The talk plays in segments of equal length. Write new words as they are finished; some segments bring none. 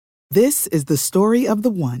This is the story of the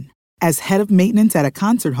one. As head of maintenance at a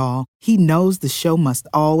concert hall, he knows the show must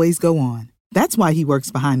always go on. That's why he works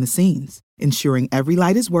behind the scenes, ensuring every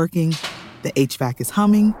light is working, the HVAC is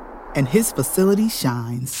humming, and his facility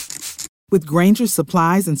shines. With Grainger's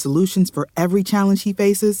supplies and solutions for every challenge he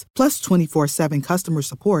faces, plus 24/7 customer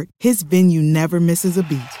support, his venue never misses a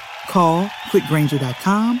beat. Call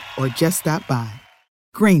quickgrainger.com or just stop by.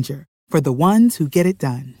 Grainger, for the ones who get it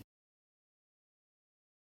done.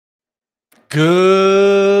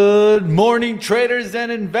 Good morning, traders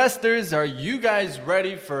and investors. Are you guys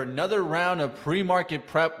ready for another round of pre-market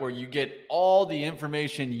prep where you get all the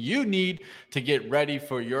information you need to get ready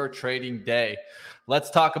for your trading day? Let's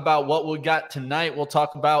talk about what we got tonight. We'll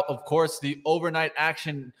talk about, of course, the overnight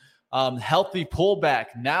action, healthy pullback.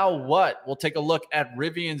 Now what? We'll take a look at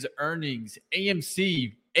Rivian's earnings,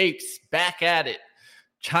 AMC, apes, back at it.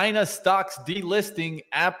 China stocks delisting,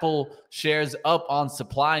 Apple shares up on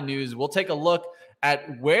supply news. We'll take a look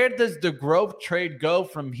at where does the growth trade go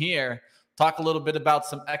from here. Talk a little bit about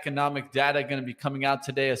some economic data going to be coming out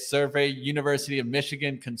today, a survey, University of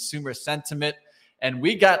Michigan consumer sentiment. And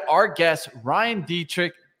we got our guest, Ryan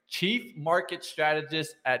Dietrich, Chief Market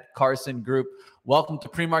Strategist at Carson Group. Welcome to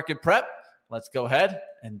Pre-Market Prep. Let's go ahead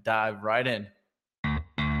and dive right in.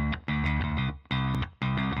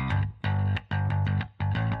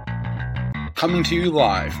 Coming to you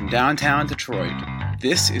live from downtown Detroit,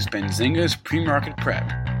 this is Benzinga's Pre-Market Prep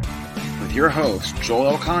with your host,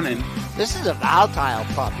 Joel Elconin. This is a volatile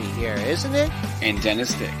puppy here, isn't it? And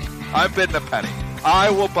Dennis Dick. I'm bidding a penny.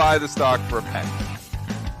 I will buy the stock for a penny.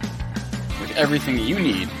 With everything you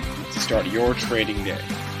need to start your trading day.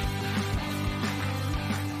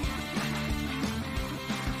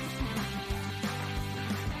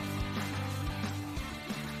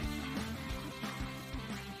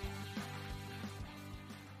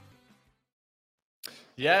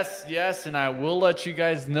 Yes, and I will let you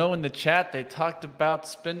guys know in the chat, they talked about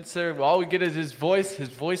Spencer. All we get is his voice. His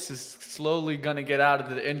voice is slowly going to get out of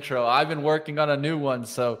the intro. I've been working on a new one,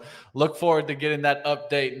 so look forward to getting that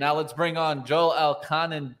update. Now let's bring on Joel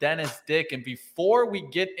Elconin, Dennis Dick. And before we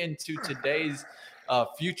get into today's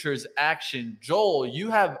futures action, Joel,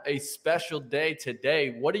 you have a special day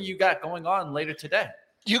today. What do you got going on later today?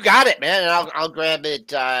 You got it, man. And I'll grab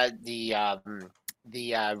it,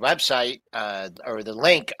 the website or the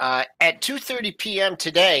link at 2:30 p.m.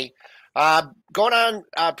 today. Going on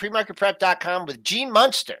premarketprep.com with Gene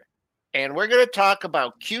Munster, and we're going to talk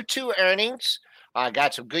about Q2 earnings.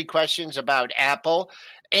 Got some good questions about Apple,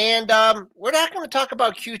 and we're not going to talk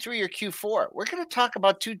about Q3 or Q4. We're going to talk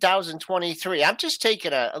about 2023. I'm just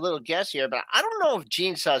taking a little guess here, but I don't know if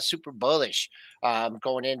Gene's super bullish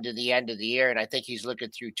going into the end of the year, and I think he's looking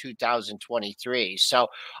through 2023. So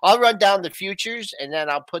I'll run down the futures, and then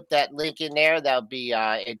I'll put that link in there. That'll be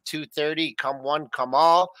at 2:30. Come one, come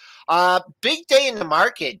all. Big day in the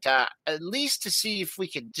market, at least to see if we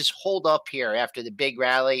could just hold up here after the big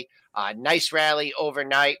rally. Nice rally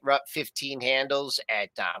overnight. We're up 15 handles at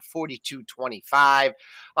 42.25.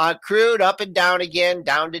 Crude up and down again.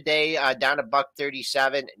 Down today, down a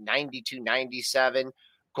 $1.37, 92.97.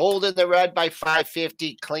 Gold in the red by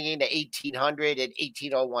 550, clinging to 1800 at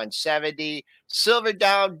 1801.70. Silver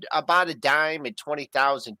down about a dime at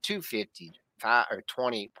 20,250 or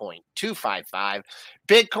 20.255.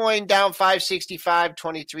 Bitcoin down 565,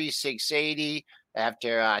 23,680.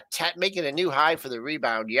 After making a new high for the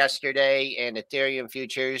rebound yesterday, and Ethereum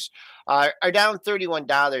futures are down $31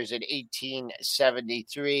 at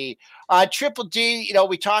 1873. Triple D,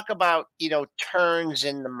 we talk about, turns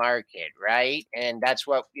in the market, right? And that's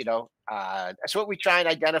what, that's what we try and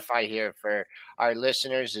identify here for our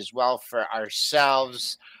listeners as well for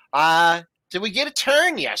ourselves. Did we get a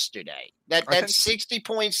turn yesterday? That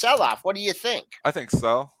 60-point sell-off. What do you think? I think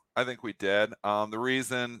so. I think we did. The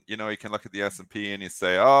reason, you can look at the S&P and you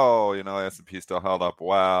say, oh, the S&P still held up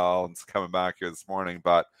well and it's coming back here this morning.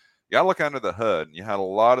 But you got to look under the hood. You had a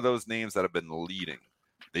lot of those names that have been leading.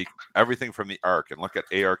 Everything from the ARK, and look at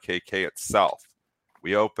ARKK itself.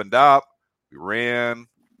 We opened up, we ran,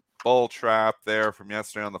 bull trap there from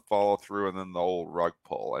yesterday on the follow through, and then the old rug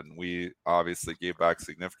pull. And we obviously gave back a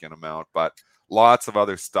significant amount, but lots of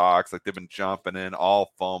other stocks, like they've been jumping in,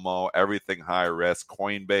 all FOMO, everything high risk.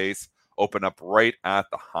 Coinbase opened up right at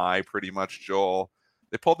the high pretty much, Joel.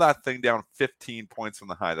 They pulled that thing down 15 points from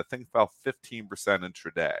the high. The thing fell 15%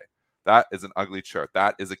 intraday. That is an ugly chart.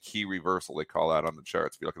 That is a key reversal, they call that on the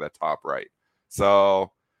charts. If you look at that top right.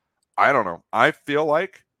 So, I don't know. I feel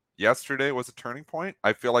like yesterday was a turning point.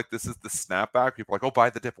 I feel like this is the snapback. People are like, oh, buy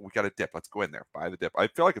the dip. We got a dip. Let's go in there. Buy the dip. I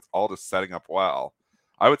feel like it's all just setting up well.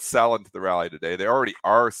 I would sell into the rally today. They already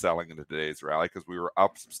are selling into today's rally because we were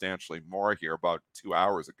up substantially more here about 2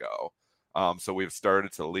 hours ago. So we've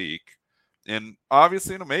started to leak. And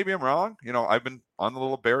obviously, maybe I'm wrong. I've been on the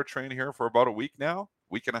little bear train here for about a week now,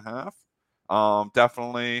 week and a half.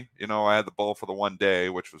 Definitely, I had the bull for the 1 day,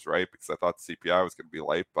 which was right because I thought the CPI was going to be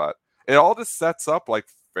light, but it all just sets up like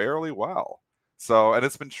fairly well. So, and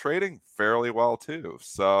it's been trading fairly well too.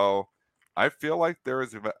 So I feel like there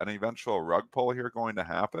is an eventual rug pull here going to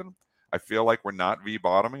happen. I feel like we're not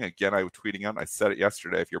V-bottoming. Again, I was tweeting out, and I said it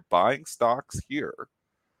yesterday, if you're buying stocks here,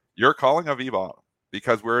 you're calling a V-bottom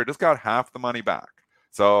because we're just got half the money back.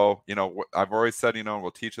 So, I've always said,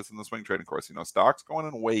 we'll teach this in the swing trading course, stocks going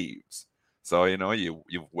in waves. So, you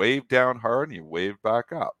wave down hard and you wave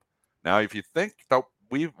back up. Now, if you think that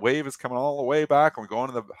wave is coming all the way back and we're going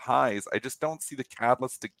to the highs, I just don't see the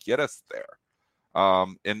catalyst to get us there.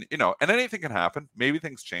 And anything can happen. Maybe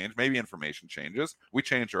things change. Maybe information changes. We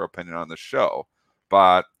change our opinion on the show,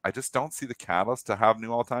 but I just don't see the catalyst to have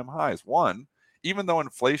new all-time highs. One, even though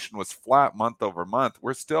inflation was flat month over month,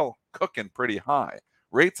 we're still cooking pretty high.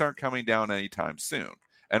 Rates aren't coming down anytime soon.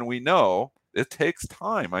 And we know it takes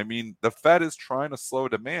time. I mean, the Fed is trying to slow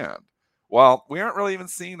demand. Well, we aren't really even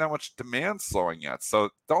seeing that much demand slowing yet. So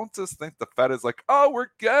don't just think the Fed is like, oh, we're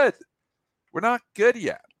good. We're not good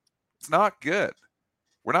yet. It's not good.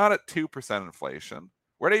 We're not at 2% inflation.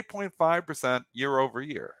 We're at 8.5% year over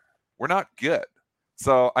year. We're not good.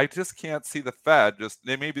 So I just can't see the Fed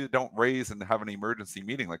maybe they don't raise and have an emergency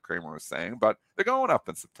meeting like Kramer was saying, but they're going up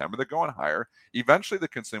in September. They're going higher. Eventually the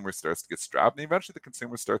consumer starts to get strapped, and eventually the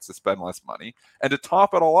consumer starts to spend less money. And to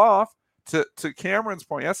top it all off, to Cameron's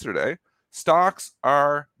point yesterday, stocks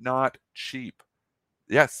are not cheap.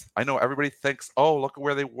 Yes, I know everybody thinks, oh, look at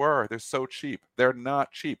where they were. They're so cheap. They're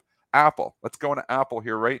not cheap. Apple. Let's go into Apple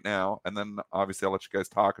here right now. And then obviously I'll let you guys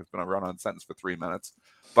talk. It's been a run-on sentence for 3 minutes.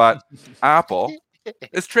 But Apple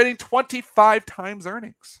is trading 25 times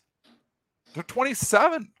earnings. They're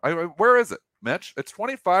 27. Where is it, Mitch? It's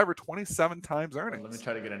 25 or 27 times earnings. Let me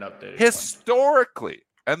try to get an update. Historically,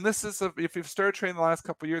 and this is, if you've started trading the last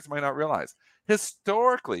couple of years, you might not realize,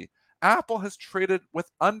 historically, Apple has traded with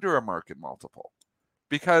under a market multiple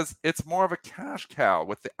because it's more of a cash cow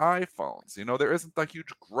with the iPhones. There isn't a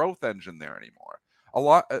huge growth engine there anymore.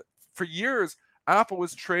 For years, Apple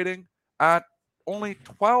was trading at only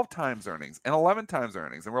 12 times earnings and 11 times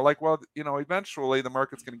earnings. And we're like, well, eventually the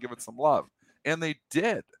market's going to give it some love. And they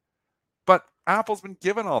did. But Apple's been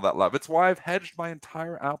given all that love. It's why I've hedged my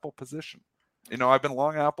entire Apple position. I've been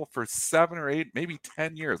long Apple for 7 or 8, maybe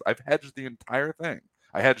 10 years. I've hedged the entire thing.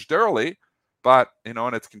 I hedged early, but, and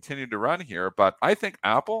it's continued to run here. But I think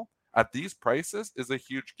Apple at these prices is a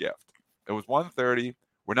huge gift. It was 130.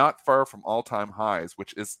 We're not far from all-time highs,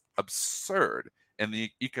 which is absurd in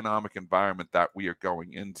the economic environment that we are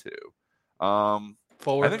going into. I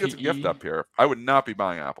think it's a gift up here. I would not be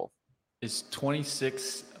buying Apple. Is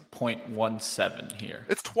 26.17 here.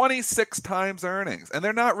 It's 26 times earnings, and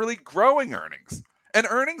they're not really growing earnings. And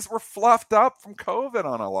earnings were fluffed up from COVID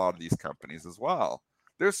on a lot of these companies as well.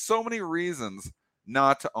 There's so many reasons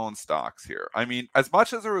not to own stocks here. I mean, as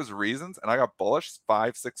much as there was reasons, and I got bullish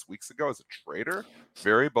 5-6 weeks ago as a trader,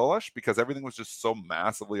 very bullish because everything was just so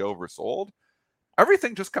massively oversold.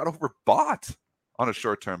 Everything just got overbought on a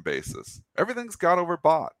short-term basis. Everything's got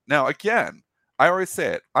overbought. Now, again, I always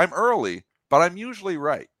say it. I'm early, but I'm usually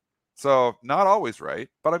right. So not always right,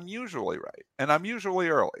 but I'm usually right. And I'm usually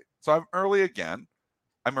early. So I'm early again.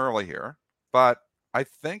 I'm early here. But I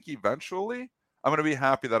think eventually I'm going to be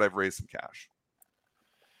happy that I've raised some cash.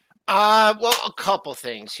 Well, a couple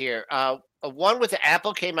things here. One with the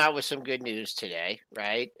Apple came out with some good news today,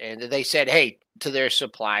 right? And they said, hey, to their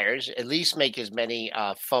suppliers, at least make as many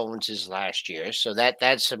phones as last year. So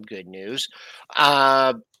that's some good news.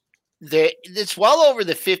 It's well over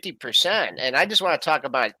the 50%. And I just want to talk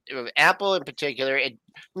about Apple in particular.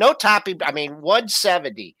 No topping. I mean,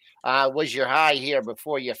 170 was your high here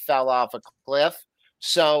before you fell off a cliff.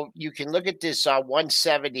 So you can look at this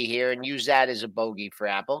 170 here and use that as a bogey for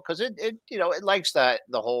Apple because it likes the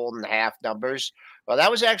whole and half numbers. Well, that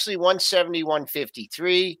was actually 170,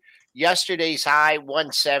 153. Yesterday's high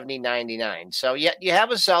 170.99. So you have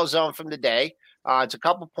a sell zone from the day. It's a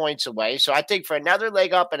couple points away. So I think for another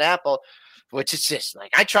leg up in Apple, which is just like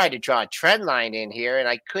I tried to draw a trend line in here and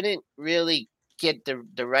I couldn't really get the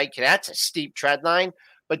right. That's a steep trend line.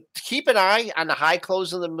 But keep an eye on the high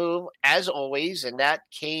close of the move, as always, and that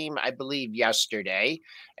came, I believe, yesterday.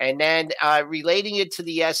 And then relating it to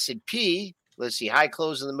the S&P, let's see, high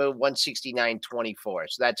close of the move, 169.24.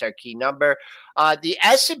 So that's our key number. The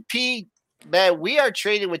S&P man, we are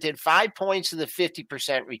trading within 5 points of the 50%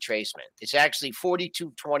 retracement. It's actually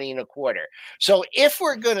 42.20 1/4. So if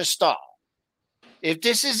we're going to stall, if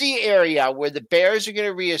this is the area where the Bears are going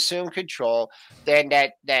to reassume control, then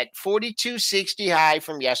that 42.60 high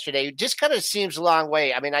from yesterday just kind of seems a long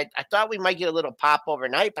way. I mean, I thought we might get a little pop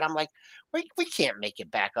overnight, but I'm like, we can't make it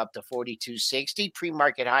back up to 42.60,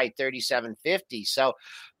 pre-market high 37.50. So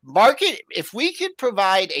market, if we could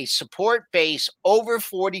provide a support base over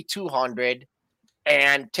 4,200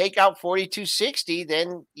 and take out 42.60,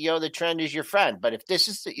 then the trend is your friend. But if this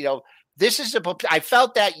is this is I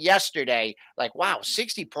felt that yesterday, like, wow,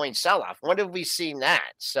 60-point sell-off. When have we seen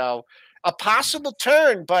that? So a possible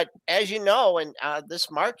turn, but as you know, in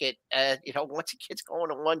this market, once it gets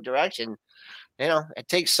going in one direction, it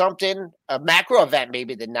takes something, a macro event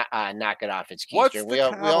maybe to knock it off its What's keister. the We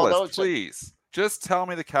all know catalyst, please? Just tell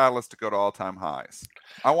me the catalyst to go to all-time highs.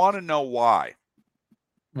 I want to know why.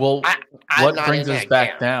 Well, I'm what not brings in us that back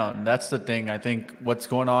camp. down? That's the thing. I think what's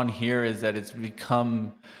going on here is that it's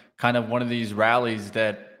become kind of one of these rallies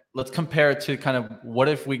that, let's compare it to kind of what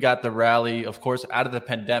if we got the rally, of course, out of the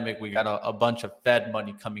pandemic, we got a bunch of Fed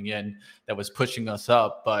money coming in that was pushing us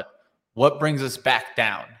up. But what brings us back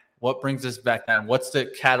down? What brings us back down? What's the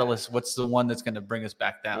catalyst? What's the one that's going to bring us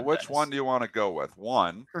back down? Well, which Dennis? one do you want to go with?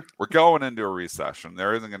 One, we're going into a recession.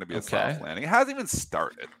 There isn't going to be a soft landing. It hasn't even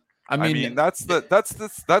started. I mean, that's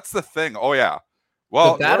the thing. Oh yeah.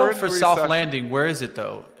 Well, the battle for soft landing, where is it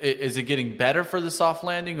though? Is it getting better for the soft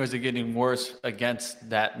landing, or is it getting worse against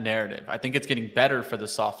that narrative? I think it's getting better for the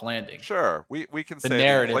soft landing. Sure, we can the say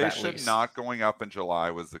narrative, inflation not going up in July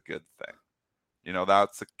was a good thing.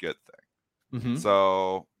 That's a good thing. Mm-hmm.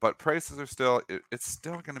 So, but prices are still, it's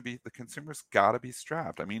still going to be, the consumer's got to be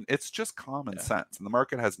strapped. I mean, it's just common sense, and the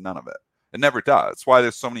market has none of it. It never does. It's why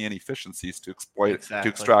there's so many inefficiencies to exploit, to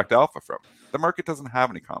extract alpha from. The market doesn't have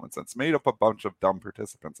any common sense. It's made up a bunch of dumb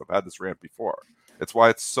participants. I've had this rant before. It's why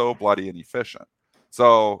it's so bloody inefficient.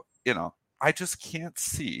 So, I just can't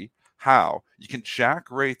see how you can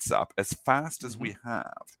jack rates up as fast as we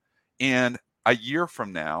have. And a year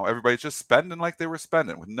from now, everybody's just spending like they were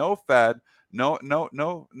spending with no Fed, no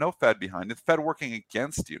Fed behind it. The Fed working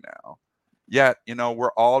against you now. Yet,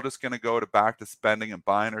 we're all just going to go back to spending and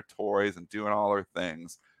buying our toys and doing all our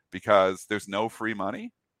things because there's no free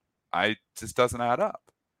money. It just doesn't add up.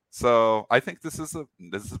 So I think this has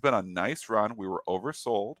been a nice run. We were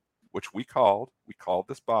oversold, which we called. We called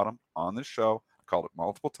this bottom on this show. I called it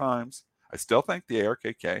multiple times. I still think the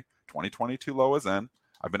ARKK 2022 low is in.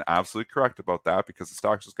 I've been absolutely correct about that because the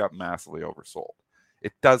stock just got massively oversold.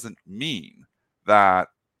 It doesn't mean that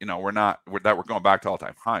we're going back to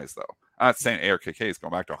all-time highs though. I'm not saying ARKK is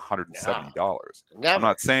going back to $170. No, I'm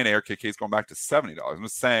not saying ARKK is going back to $70. I'm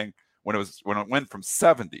just saying when it went from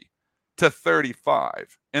 70 to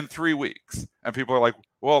 35 in 3 weeks, and people are like,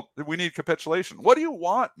 well, we need capitulation. What do you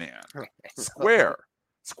want, man?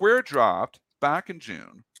 Square dropped back in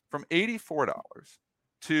June from $84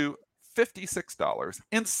 to $56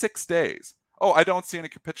 in 6 days. Oh, I don't see any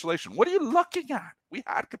capitulation. What are you looking at? We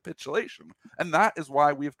had capitulation, and that is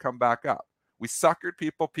why we've come back up. We suckered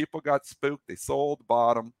people. People got spooked. They sold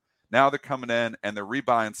bottom. Now they're coming in and they're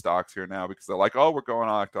rebuying stocks here now because they're like, oh, we're going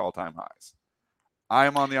on to all-time highs. I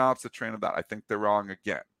am on the opposite train of that. I think they're wrong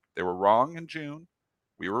again. They were wrong in June.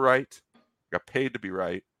 We were right. Got paid to be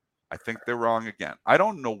right. I think they're wrong again. I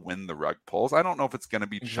don't know when the rug pulls. I don't know if it's going to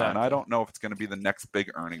be China. I don't know if it's going to be the next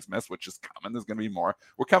big earnings miss, which is coming. There's going to be more.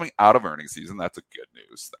 We're coming out of earnings season. That's a good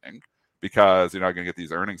news thing because you're not going to get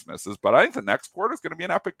these earnings misses. But I think the next quarter is going to be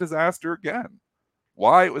an epic disaster again.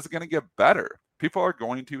 Why was it going to get better? People are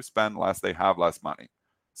going to spend less. They have less money.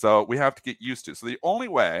 So we have to get used to it. So the only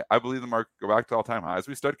way I believe the market go back to all-time highs,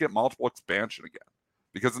 we start to get multiple expansion again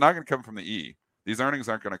because it's not going to come from the E. These earnings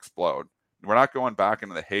aren't going to explode. We're not going back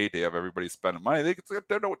into the heyday of everybody spending money. They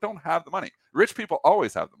don't have the money. Rich people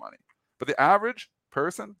always have the money. But the average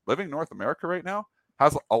person living in North America right now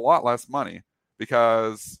has a lot less money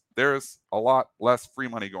because there's a lot less free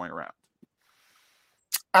money going around.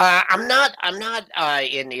 I'm not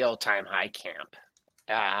in the all-time high camp.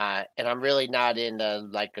 And I'm really not in a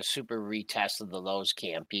super retest of the lows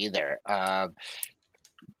camp either.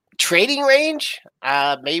 Trading range,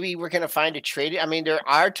 maybe we're going to find a trading. I mean, there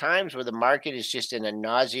are times where the market is just in a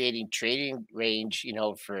nauseating trading range,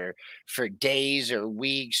 for days or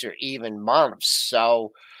weeks or even months.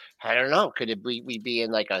 So I don't know. Could we be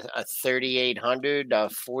in like a 3,800,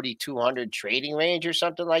 4,200 trading range or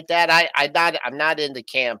something like that? I'm not in the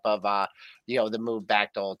camp of the move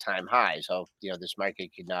back to all-time highs. So this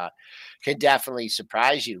market can definitely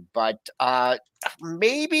surprise you, but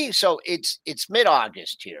maybe so. It's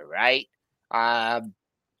mid-August here, right?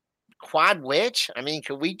 quad which? I mean,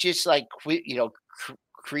 could we just like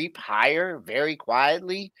creep higher very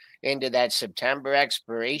quietly into that September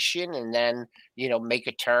expiration and then, make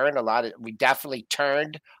a turn? We definitely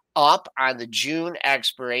turned up on the June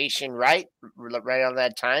expiration, right on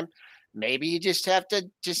that time. Maybe you just have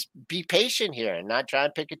to just be patient here and not try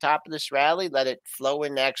and pick a top of this rally. Let it flow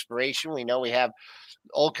into expiration. We know we have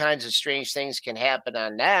all kinds of strange things can happen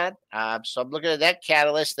on that. So I'm looking at that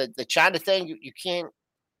catalyst. The China thing, you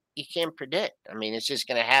can't predict. I mean, it's just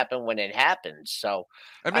going to happen when it happens. So,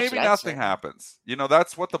 and maybe nothing happens.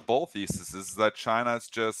 That's what the bull thesis is that China's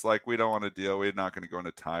just like, we don't want to deal. We're not going to go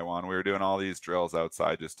into Taiwan. We were doing all these drills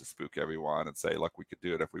outside just to spook everyone and say, look, we could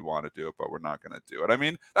do it if we want to do it, but we're not going to do it. I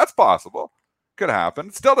mean, that's possible. Could happen.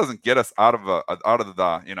 It still doesn't get us out of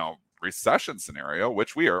the recession scenario,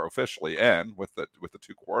 which we are officially in with the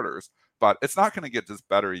 2 quarters, but it's not going to get just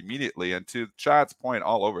better immediately. And to Chad's point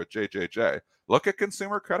all over JJJ, look at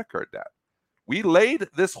consumer credit card debt. We laid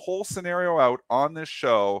this whole scenario out on this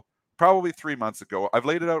show probably 3 months ago. I've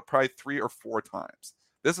laid it out probably 3 or 4 times.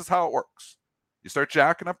 This is how it works. You start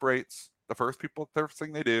jacking up rates. The first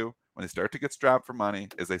thing they do when they start to get strapped for money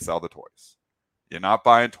is they sell the toys. You're not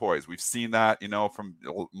buying toys. We've seen that, from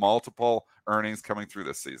multiple earnings coming through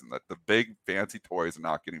this season, that the big fancy toys are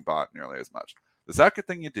not getting bought nearly as much. The second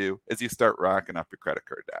thing you do is you start racking up your credit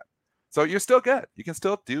card debt. So you're still good. You can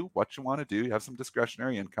still do what you want to do. You have some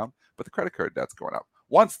discretionary income, but the credit card debt's going up.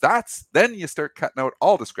 Once then you start cutting out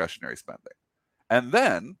all discretionary spending. And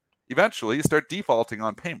then eventually you start defaulting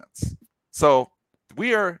on payments. So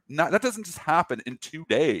that doesn't just happen in 2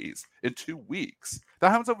 days, in 2 weeks. That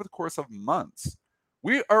happens over the course of months.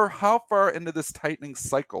 We are how far into this tightening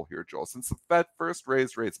cycle here, Joel? Since the Fed first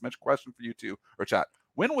raised rates, Mitch, question for you too, or chat.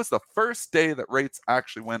 When was the first day that rates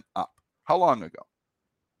actually went up? How long ago?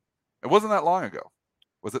 It wasn't that long ago.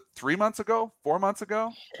 Was it 3 months ago? 4 months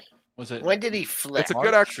ago? When did he flip? It's a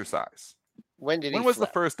good exercise. When was the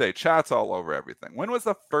first day? Chat's all over everything. When was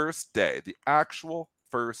the first day, the actual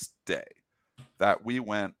first day that we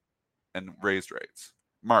went and raised rates?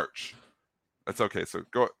 March. That's okay. So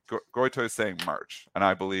Goito is saying March, and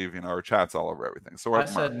I believe our chat's all over everything. So I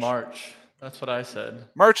said March. That's what I said.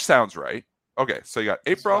 March sounds right. Okay, so you got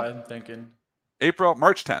April. That's what I'm thinking. April,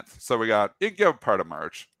 March 10th. So you can give part of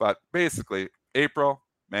March, but basically April,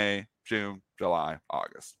 May, June, July,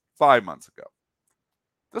 August. 5 months ago.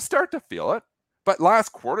 They'll start to feel it, but last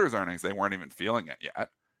quarter's earnings, they weren't even feeling it yet.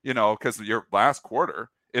 Because your last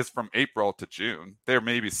quarter is from April to June. They're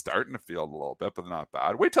maybe starting to feel it a little bit, but not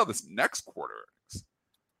bad. Wait till this next quarter earnings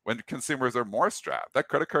when consumers are more strapped. That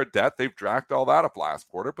credit card debt, they've dragged all that up last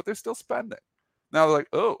quarter, but they're still spending. Now they're like,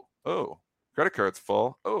 oh, credit card's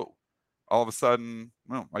full. Oh, all of a sudden,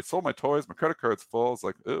 I sold my toys. My credit card's full. It's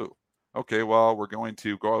like, oh, okay, well, we're going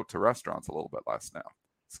to go out to restaurants a little bit less now.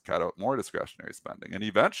 Let's cut out more discretionary spending. And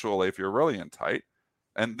eventually, if you're really in tight,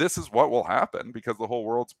 and this is what will happen because the whole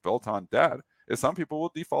world's built on debt, is some people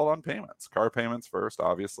will default on payments. Car payments first,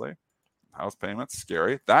 obviously. House payments,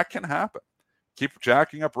 scary. That can happen. Keep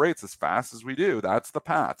jacking up rates as fast as we do. That's the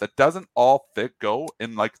path. That doesn't all go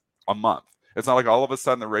in like a month. It's not like all of a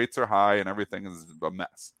sudden the rates are high and everything is a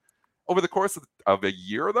mess. Over the course of a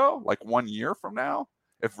year, though, like 1 year from now,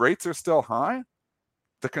 if rates are still high,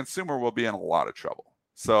 the consumer will be in a lot of trouble.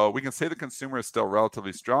 So we can say the consumer is still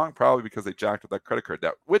relatively strong, probably because they jacked up that credit card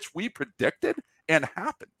debt, which we predicted and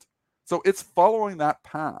happened. So it's following that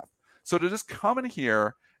path. So to just come in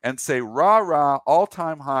here and say, rah,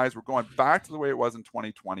 all-time highs, we're going back to the way it was in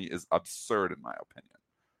 2020 is absurd in my opinion.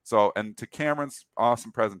 So, and to Cameron's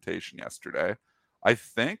awesome presentation yesterday, I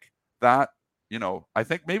think that, I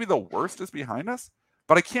think maybe the worst is behind us,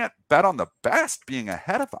 but I can't bet on the best being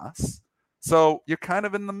ahead of us. So you're kind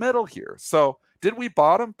of in the middle here. So did we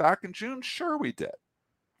bottom back in June? Sure we did.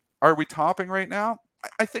 Are we topping right now?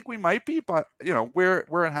 I think we might be, but where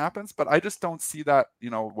it happens, but I just don't see that,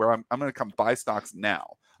 where I'm going to come buy stocks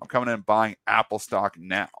now. I'm coming in and buying Apple stock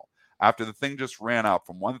now after the thing just ran up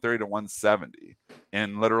from 130 to 170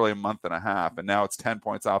 in literally a month and a half. And now it's 10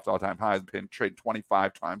 points off the all-time highs and trading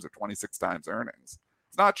 25 times or 26 times earnings.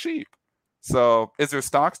 It's not cheap. So is there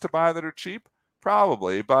stocks to buy that are cheap?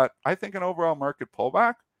 Probably, but I think an overall market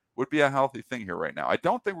pullback would be a healthy thing here right now. I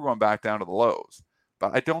don't think we're going back down to the lows,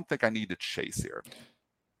 but I don't think I need to chase here.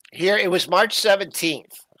 Here, it was March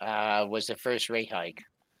 17th was the first rate hike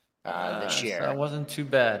this year. That wasn't too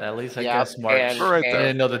bad. At least I guess March. I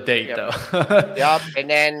didn't know the date, though. Yep. And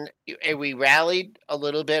then we rallied a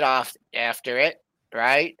little bit off after it,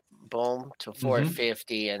 right? Boom, to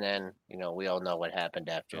 450. And then, we all know what happened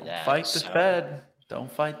after that. Fight the Fed.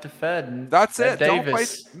 Don't fight the Fed. That's it. Don't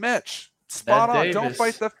fight Mitch. Spot on. Don't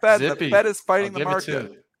fight the Fed. The Fed is fighting the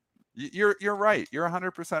market. You're right. You're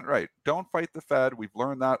 100% right. Don't fight the Fed. We've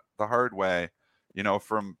learned that the hard way,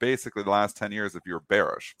 from basically the last 10 years. If you're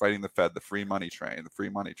bearish, fighting the Fed, the free money train,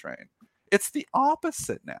 It's the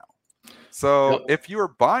opposite now. So Yep. if you are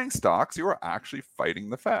buying stocks, you are actually fighting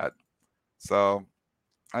the Fed. So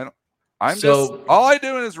I don't. All I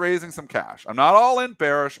do is raising some cash. I'm not all in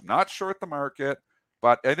bearish. I'm not short the market,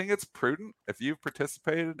 but I think it's prudent if you've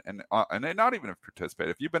participated and not even have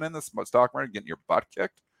participated. If you've been in the stock market getting your butt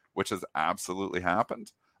kicked, which has absolutely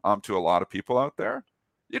happened to a lot of people out there,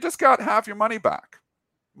 you just got half your money back.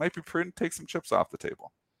 Might be prudent to take some chips off the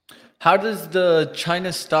table. How does the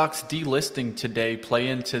China stocks delisting today play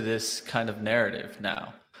into this kind of narrative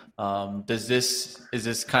now? Is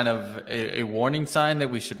this kind of a warning sign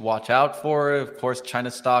that we should watch out for? Of course,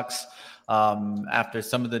 China stocks, after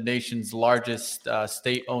some of the nation's largest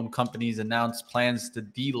state-owned companies announced plans to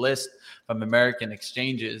delist from American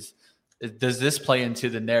exchanges, does this play into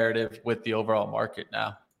the narrative with the overall market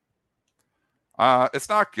now? It's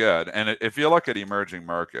not good. And if you look at emerging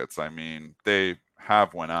markets, I mean, they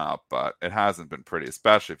have went up, but it hasn't been pretty,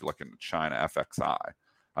 especially if you look into China FXI.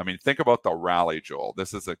 I mean, think about the rally, Joel.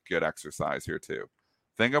 This is a good exercise here too.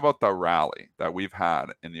 Think about the rally that we've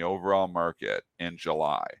had in the overall market in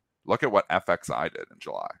July. Look at what FXI did in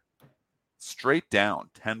July. Straight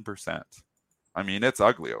down 10%. I mean, it's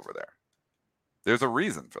ugly over there. There's a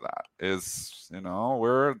reason for that.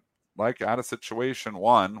 We're like at a situation,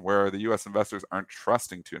 one, where the U.S. investors aren't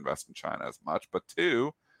trusting to invest in China as much, but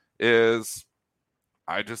two is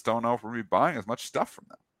I just don't know if we're going to be buying as much stuff from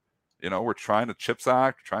them. We're trying to CHIPS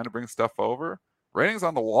Act, trying to bring stuff over. Ratings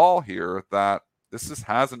on the wall here that this just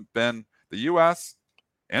hasn't been. The U.S.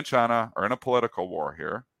 and China are in a political war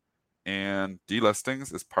here, and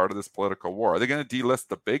delistings is part of this political war. Are they going to delist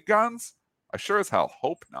the big guns? I sure as hell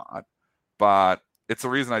hope not, but it's the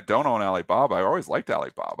reason I don't own Alibaba. I always liked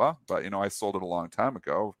Alibaba, but I sold it a long time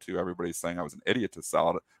ago to everybody saying I was an idiot to sell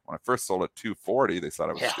it. When I first sold it at $240, they said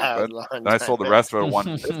I was stupid. Then I sold the rest of it at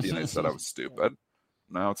 $150, and they said I was stupid.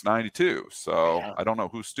 Now it's 92, so I don't know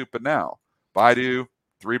who's stupid now. Baidu,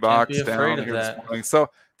 $3 down here this morning. So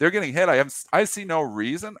they're getting hit. I see no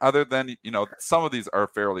reason other than some of these are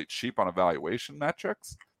fairly cheap on evaluation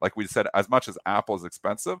metrics. Like we said, as much as Apple is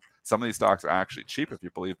expensive, some of these stocks are actually cheap if you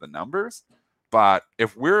believe the numbers. But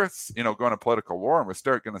if we're going to political war and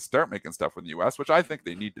we're going to start making stuff with the U.S., which I think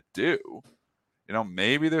they need to do,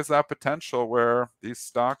 maybe there's that potential where these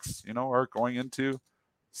stocks are going into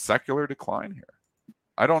secular decline here.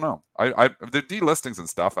 I don't know. The delistings and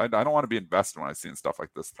stuff, I don't want to be invested when I see stuff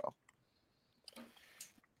like this, though.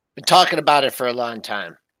 Been talking about it for a long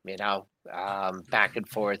time, back and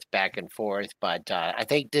forth. But I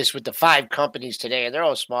think this with the 5 companies today, and they're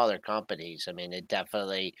all smaller companies. I mean, it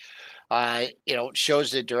definitely,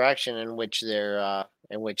 shows the direction in which they're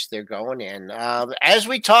going in. As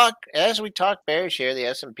we talk bearish here, the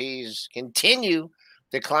S&Ps continue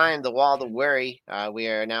to climb the wall to worry. We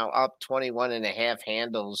are now up 21.5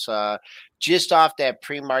 handles, just off that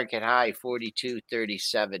pre-market high,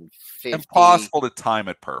 42.37.50. Impossible to time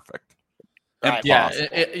it perfect. Impossible.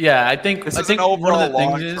 Yeah. I think this is an overall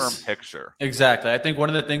long-term picture. Exactly. I think one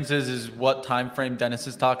of the things is what time frame Dennis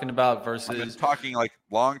is talking about versus. I'm talking like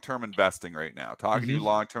long-term investing right now. Talking to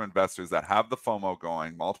long-term investors that have the FOMO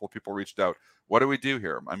going. Multiple people reached out. What do we do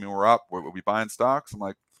here? I mean, we're up. Are we buying stocks? I'm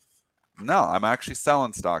like, no, I'm actually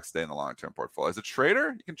selling stocks today in the long-term portfolio. As a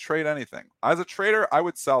trader, you can trade anything. As a trader, I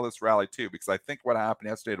would sell this rally too, because I think what happened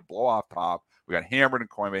yesterday to blow off top, we got hammered in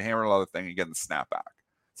Coinbase, hammered in other thing, and getting the snapback.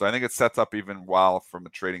 So I think it sets up even well from a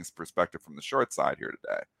trading perspective from the short side here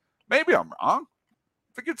today. Maybe I'm wrong.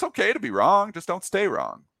 I think it's okay to be wrong. Just don't stay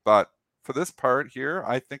wrong. But for this part here,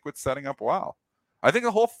 I think it's setting up well. I think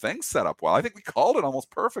the whole thing's set up well. I think we called it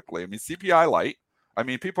almost perfectly. I mean, CPI light. I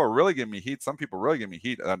mean, people are really giving me heat. Some people really give me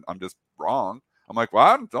heat, and I'm just wrong. I'm like, well,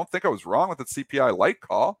 I don't think I was wrong with the CPI light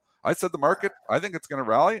call. I said the market, I think it's going to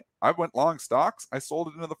rally. I went long stocks. I sold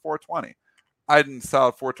it into the 420. I didn't sell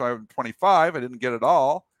at 425. I didn't get it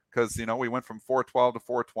all because, we went from 412 to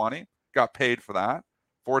 420, got paid for that.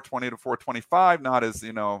 420 to 425, not as,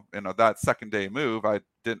 that second day move. I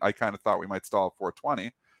kind of thought we might stall at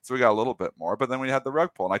 420. So we got a little bit more, but then we had the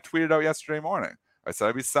rug pull, and I tweeted out yesterday morning. I said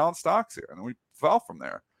I'd be selling stocks here, and then we fell from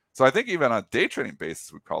there. So I think even on a day trading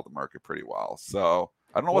basis, we called the market pretty well. So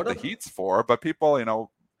I don't know what the heat's for, but people,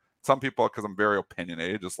 some people, because I'm very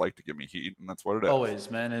opinionated, just like to give me heat, and that's what it is.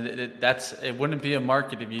 Always, man. It wouldn't be a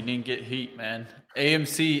market if you didn't get heat, man.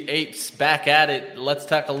 AMC apes back at it. Let's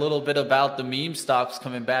talk a little bit about the meme stocks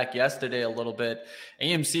coming back yesterday a little bit.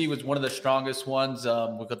 AMC was one of the strongest ones.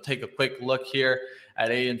 We'll take a quick look here at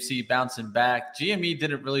AMC bouncing back. GME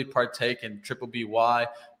didn't really partake in Triple BY,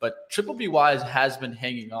 but Triple BY has been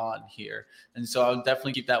hanging on here. And so I'll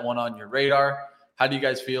definitely keep that one on your radar. How do you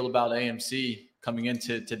guys feel about AMC coming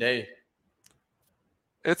into today?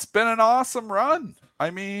 It's been an awesome run. I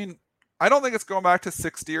mean, I don't think it's going back to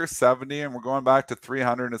 60 or 70 and we're going back to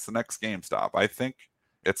 300 and it's the next GameStop. I think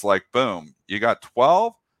it's like, boom, you got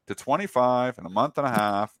 12 to 25 in a month and a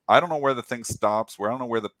half. I don't know where the thing stops, I don't know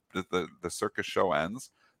where the circus show ends,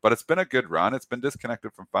 but it's been a good run. It's been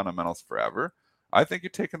disconnected from fundamentals forever. I think you're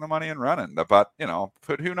taking the money and running, but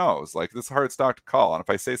but who knows? Like, this is a hard stock to call, and if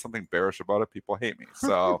I say something bearish about it, people hate me.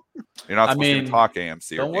 So you're not supposed to talk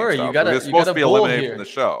AMC. Don't or worry, you're supposed to be eliminated from the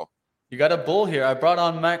show. You got a bull here. I brought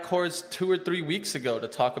on Matt Kors 2 or 3 weeks ago to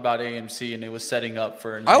talk about AMC, and it was setting up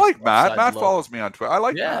for. I like Matt. Matt follows me on Twitter. I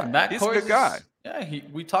like Matt. He's a good guy.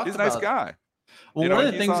 We talked. He's a nice guy. Well, one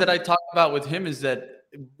of the things that I talked about with him is that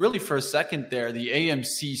really for a second there, the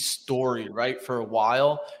AMC story, right, for a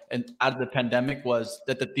while and out of the pandemic was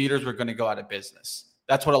that the theaters were going to go out of business.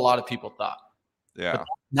 That's what a lot of people thought. Yeah. But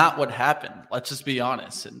not what happened. Let's just be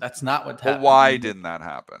honest. And that's not what happened. But why didn't that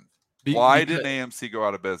happen? Why didn't AMC go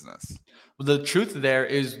out of business? Well, the truth there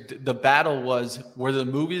is the battle was, were the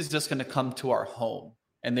movies just going to come to our home?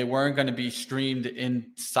 And they weren't going to be streamed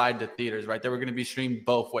inside the theaters, right? They were going to be streamed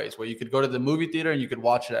both ways, where you could go to the movie theater and you could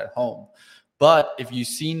watch it at home. But if you've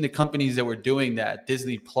seen the companies that were doing that,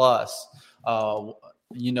 Disney Plus,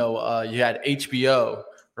 you had HBO,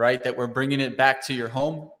 right, that were bringing it back to your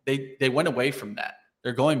home, they went away from that.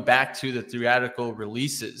 They're going back to the theatrical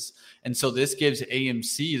releases. And so this gives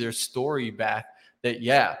AMC their story back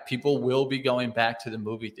that, people will be going back to the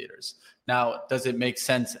movie theaters. Now, does it make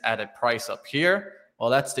sense at a price up here?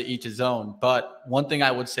 Well, that's to each his own. But one thing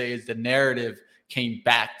I would say is the narrative came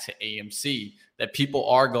back to AMC, that people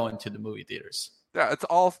are going to the movie theaters. Yeah, it's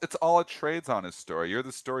all it trades on is story. You're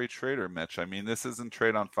the story trader, Mitch. I mean, this isn't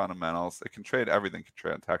trade on fundamentals. It can trade everything, can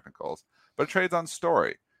trade on technicals, but it trades on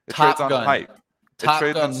story. It trades on hype. It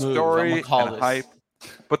trades on story and hype.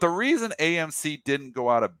 But the reason AMC didn't go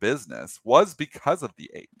out of business was because of the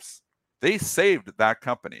apes. They saved that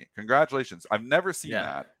company. Congratulations. I've never seen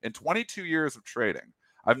that. In 22 years of trading,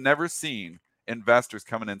 I've never seen investors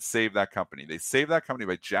come in and save that company. They saved that company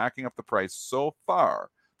by jacking up the price so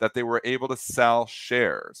far that they were able to sell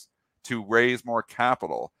shares to raise more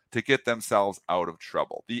capital to get themselves out of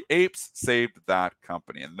trouble. The apes saved that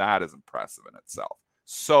company, and that is impressive in itself.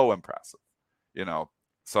 So impressive.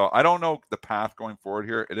 So I don't know the path going forward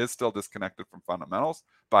here. It is still disconnected from fundamentals,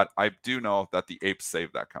 but I do know that the apes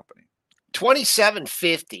saved that company.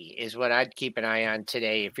 2750 is what I'd keep an eye on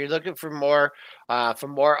today. If you're looking for more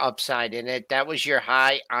upside in it, that was your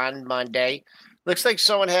high on Monday. Looks like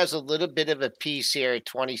someone has a little bit of a piece here at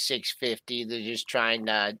 2650. They're just trying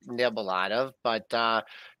to nibble out of, but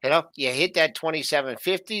you hit that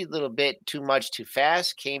 2750 a little bit too much too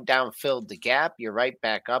fast. Came down, filled the gap. You're right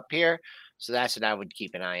back up here. So that's what I would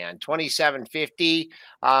keep an eye on, 2750.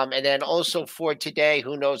 And then also for today,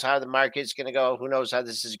 who knows how the market's going to go? Who knows how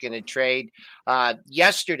this is going to trade?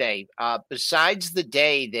 Yesterday, besides the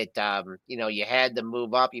day that, you had the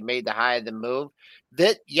move up, you made the high of the move,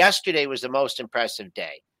 that yesterday was the most impressive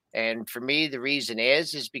day. And for me, the reason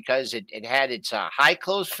is because it had its high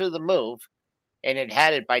close for the move, and it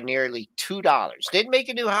had it by nearly $2. Didn't make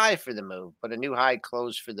a new high for the move, but a new high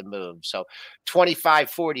close for the move. So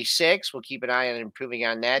 25.46, we'll keep an eye on improving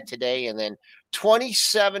on that today. And then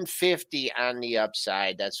 27.50 on the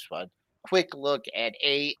upside. That's fun. Quick look at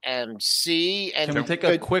AMC. And can we take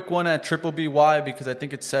a quick one at Triple BY, because I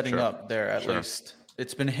think it's setting up there at least.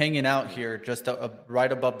 It's been hanging out here just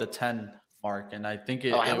right above the 10 mark. And I think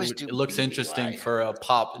it looks interesting for a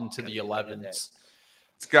pop into the 11s.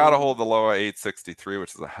 It's got to hold the low at 863,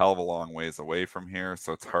 which is a hell of a long ways away from here.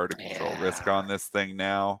 So it's hard to control risk on this thing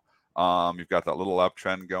now. You've got that little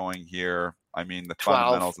uptrend going here. I mean, the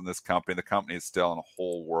fundamentals in this company, the company is still in a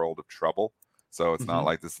whole world of trouble. So it's not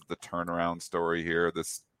like this is the turnaround story here.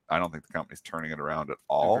 I don't think the company's turning it around at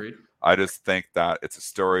all. Agreed. I just think that it's a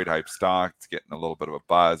story type stock. It's getting a little bit of a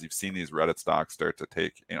buzz. You've seen these Reddit stocks start to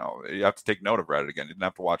take, you have to take note of Reddit again. You didn't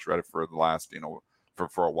have to watch Reddit for the last,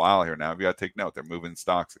 for a while here now. You got to take note. They're moving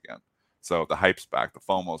stocks again. So the hype's back. The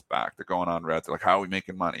FOMO's back. They're going on Reddit. They're like, how are we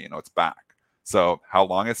making money? It's back. So how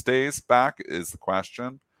long it stays back is the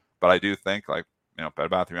question. But I do think Bed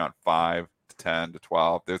Bath & Beyond 5 to 10 to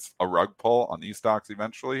 12. There's a rug pull on these stocks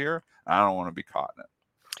eventually here. I don't want to be caught in it.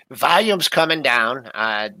 Volume's coming down.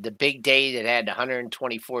 The big day that had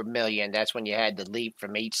 124 million, that's when you had the leap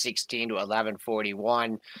from 816 to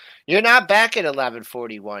 1141. You're not back at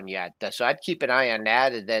 1141 yet. So I'd keep an eye on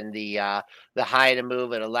that. And then the high to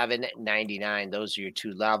move at 1199. Those are your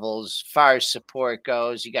two levels. As far as support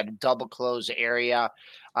goes, you got a double close area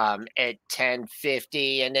at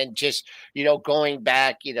 1050. And then just, going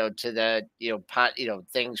back, to the,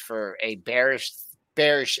 things for a bearish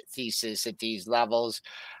thesis at these levels.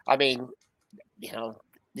 I mean,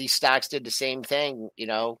 these stocks did the same thing,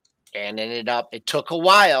 and ended up, it took a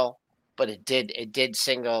while, but it did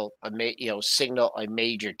signal a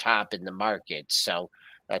major top in the market. So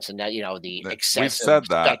that's the excessive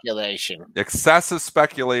speculation. Excessive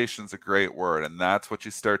speculation is a great word, and that's what you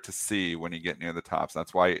start to see when you get near the tops.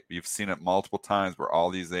 That's why you've seen it multiple times where all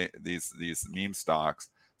these meme stocks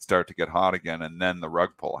start to get hot again, and then the rug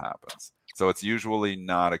pull happens. So it's usually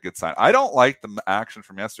not a good sign. I don't like the action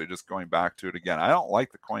from yesterday, just going back to it again. I don't like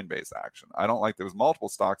the Coinbase action. I don't like, there was multiple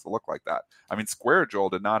stocks that look like that. I mean, Square, Joel,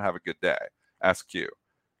 did not have a good day. SQ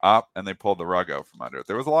up, and they pulled the rug out from under it.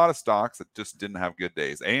 There was a lot of stocks that just didn't have good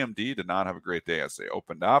days. AMD did not have a great day yesterday.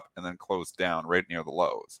 Opened up and then closed down right near the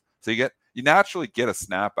lows. So you naturally get a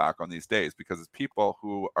snapback on these days because it's people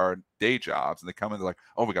who are day jobs and they come in, they're like,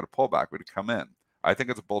 oh, we got a pullback, we could come in. I think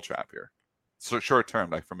it's a bull trap here. So short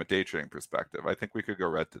term, like from a day trading perspective, I think we could go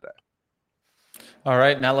red today. All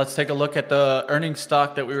right, now let's take a look at the earnings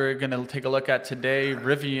stock that we were going to take a look at today,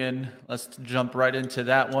 Rivian. Let's jump right into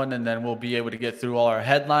that one, and then we'll be able to get through all our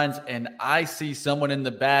headlines. And I see someone in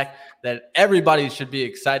the back that everybody should be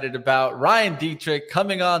excited about, Ryan Dietrich,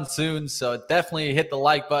 coming on soon. So definitely hit the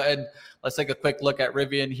like button. Let's take a quick look at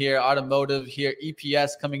Rivian here. Automotive here,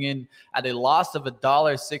 EPS coming in at a loss of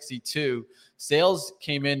 $1.62. Sales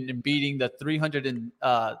came in and beating the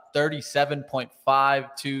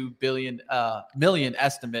 337.52 million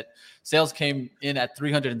estimate. Sales came in at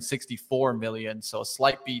 364 million, so a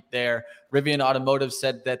slight beat there. Rivian Automotive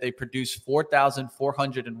said that they produced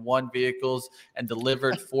 4,401 vehicles and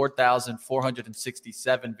delivered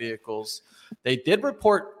 4,467 vehicles. They did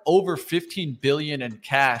report over 15 billion in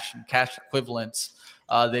cash and cash equivalents.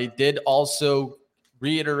 They did also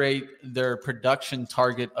reiterate their production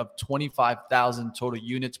target of 25,000 total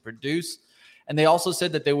units produced. And they also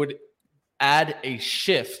said that they would add a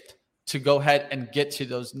shift to go ahead and get to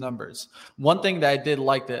those numbers. One thing that I did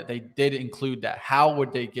like that they did include that. How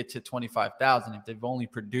would they get to 25,000 if they've only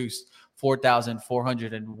produced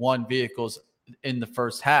 4,401 vehicles in the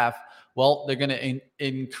first half? Well, they're going to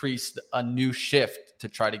increase a new shift to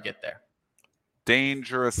try to get there.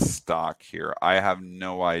 Dangerous stock here. I have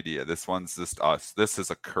no idea. This one's just us. This is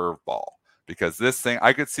a curveball because this thing,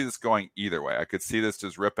 I could see this going either way. I could see this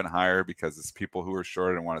just ripping higher because it's people who are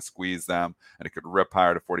short and want to squeeze them, and it could rip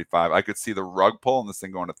higher to 45. I could see the rug pull and this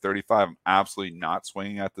thing going to 35. I'm absolutely not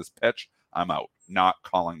swinging at this pitch. I'm out. Not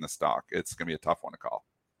calling the stock. It's going to be a tough one to call.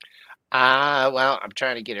 Well, I'm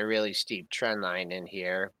trying to get a really steep trend line in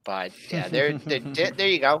here, but yeah, there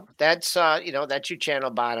you go. That's that's your channel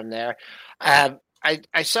bottom there. I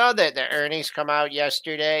saw that the earnings come out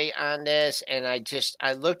yesterday on this, and I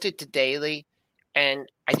looked at the daily, and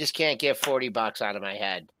I just can't get $40 out of my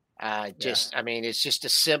head. I mean, it's just a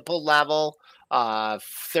simple level.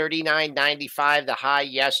 39.95 the high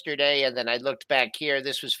yesterday, and then I looked back here.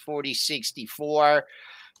 This was 40.64.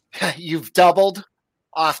 You've doubled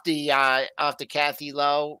off the Kathy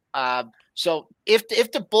low. So if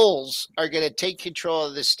the bulls are going to take control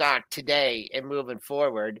of the stock today and moving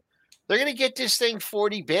forward, they're going to get this thing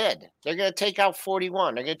 40 bid. They're going to take out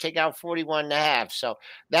 41. They're going to take out 41 and a half. So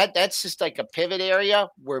that's just like a pivot area.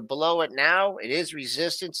 We're below it now. It is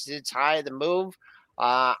resistance. It's high of the move.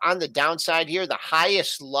 On the downside here, the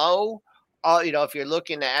highest low, if you're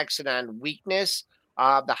looking to exit on weakness,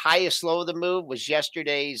 the highest low of the move was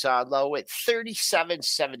yesterday's low at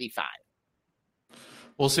 37.75.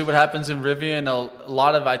 We'll see what happens in Rivian. A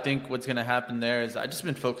lot of, I think, what's going to happen there is I've just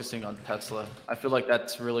been focusing on Tesla. I feel like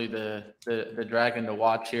that's really the dragon to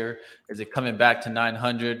watch here. Is it coming back to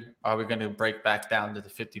 900? Are we going to break back down to the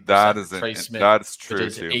 50% retracement? That's true, which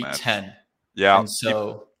is too, 810. Man. Yeah. And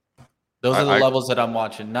so those are the levels that I'm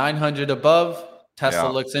watching. 900 above,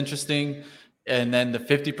 Tesla looks interesting. And then the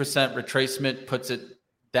 50% retracement puts it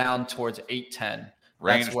down towards 810.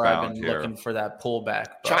 That's where I've been looking for that pullback.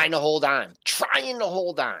 Trying to hold on. The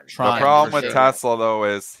problem with Tesla, though,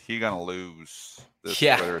 is he's going to lose this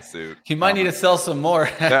Twitter suit. He might need to sell some more.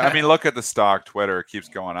 I mean, look at the stock. Twitter keeps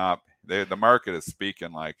going up. The market is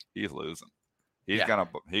speaking like he's losing. He's gonna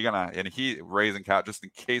and he raising cap just in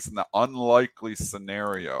case in the unlikely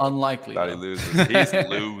scenario that he loses. He's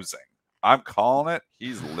losing. I'm calling it.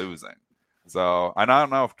 He's losing. So I don't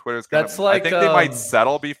know if Twitter's gonna. I think they might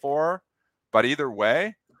settle before, but either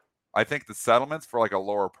way, I think the settlement's for like a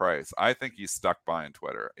lower price. I think he's stuck buying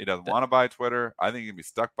Twitter. He doesn't want to buy Twitter. I think he'd be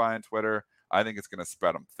stuck buying Twitter. I think it's going to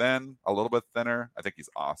spread him thin, a little bit thinner. I think he's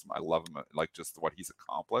awesome. I love him, like just what he's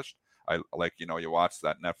accomplished. I like, you watch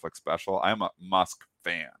that Netflix special. I'm a Musk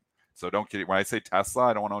fan. So don't kid. When I say Tesla,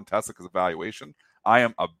 I don't want to own Tesla because of valuation. I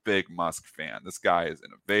am a big Musk fan. This guy is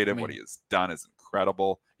innovative. What he has done is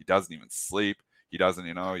incredible. He doesn't even sleep. He doesn't,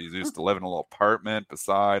 he's used to live in a little apartment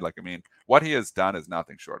beside. What he has done is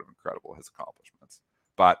nothing short of incredible, his accomplishments.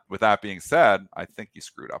 But with that being said, I think he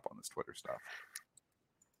screwed up on this Twitter stuff.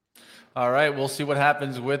 All right, we'll see what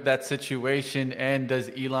happens with that situation. And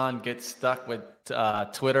does Elon get stuck with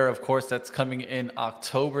Twitter? Of course, that's coming in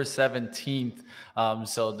October 17th.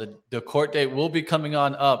 So the court date will be coming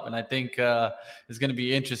on up. And I think it's going to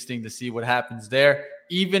be interesting to see what happens there.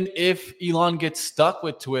 Even if Elon gets stuck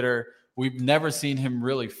with Twitter, we've never seen him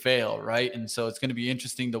really fail, right? And so it's going to be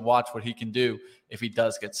interesting to watch what he can do if he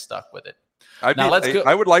does get stuck with it.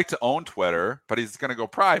 I would like to own Twitter, but he's going to go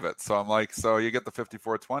private. So I'm like, so you get the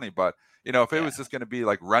 5420. But, if it was just going to be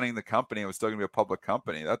like running the company, it was still going to be a public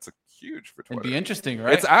company. That's huge for Twitter. It'd be interesting,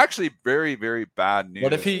 right? It's actually very, very bad news.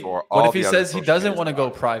 What if he says he doesn't want to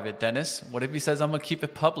go private, Dennis? What if he says, I'm going to keep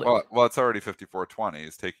it public? Well, it's already 5420.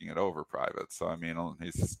 He's taking it over private. So,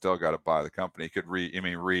 he's still got to buy the company. He could bring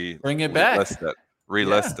it back.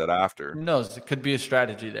 Relist it after. Who knows? It could be a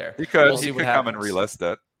strategy there. He could come and relist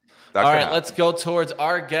it. All right, let's go towards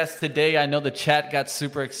our guest today. I know the chat got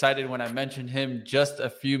super excited when I mentioned him just a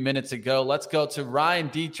few minutes ago. Let's go to Ryan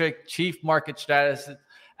Dietrich, Chief Market Strategist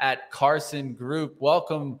at Carson Group.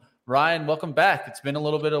 Welcome, Ryan. Welcome back. It's been a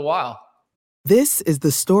little bit of a while. This is the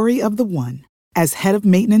story of the one. As head of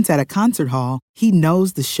maintenance at a concert hall, he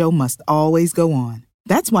knows the show must always go on.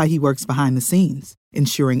 That's why he works behind the scenes,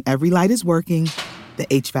 ensuring every light is working, the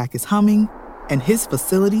HVAC is humming, and his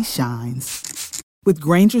facility shines. With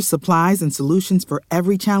Grainger's supplies and solutions for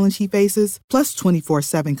every challenge he faces, plus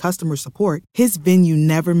 24/7 customer support, his venue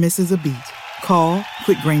never misses a beat. Call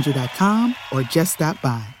quickgrainger.com or just stop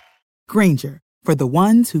by. Grainger, for the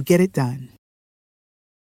ones who get it done.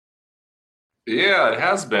 Yeah, it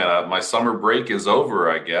has been. My summer break is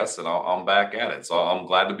over, I guess, and I'm back at it. So I'm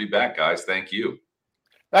glad to be back, guys. Thank you.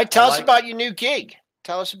 All right, tell us about your new gig.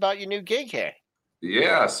 Tell us about your new gig here.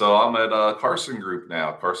 Yeah, so I'm at Carson Group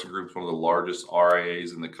now. Carson Group is one of the largest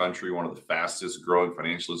RIAs in the country, one of the fastest growing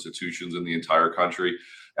financial institutions in the entire country.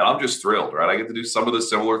 And I'm just thrilled, right? I get to do some of the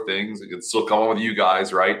similar things. I get to still come on with you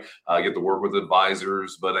guys, right? I get to work with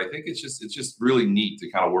advisors, but I think it's just really neat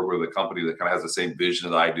to kind of work with a company that kind of has the same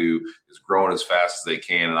vision that I do, is growing as fast as they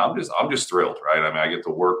can. And I'm just thrilled, right? I get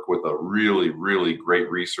to work with a really, really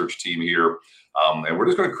great research team here. And we're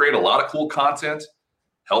just going to create a lot of cool content,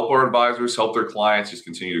 help our advisors, help their clients just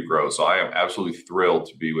continue to grow. So I am absolutely thrilled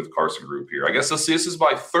to be with Carson Group here. I guess this is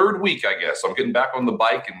my third week, I guess. So I'm getting back on the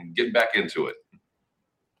bike and getting back into it.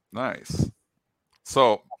 Nice.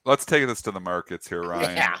 So let's take this to the markets here,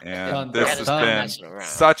 Ryan. Yeah. And this has been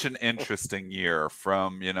such an interesting year,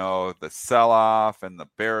 from, the sell-off and the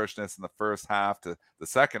bearishness in the first half to the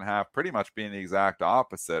second half pretty much being the exact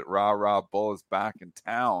opposite. Rah, bull is back in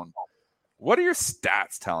town. What are your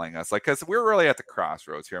stats telling us? Because we're really at the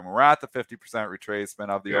crossroads here. We're at the 50% retracement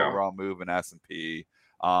of the overall move in S&P.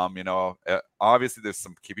 Obviously there's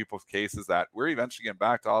some key people's cases that we're eventually getting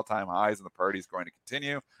back to all-time highs and the party's going to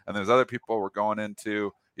continue. And there's other people we're going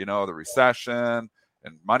into, the recession,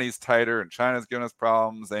 and money's tighter and China's giving us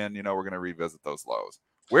problems. And, we're going to revisit those lows.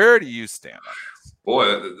 Where do you stand on this?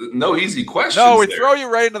 Boy, no easy questions. No, we throw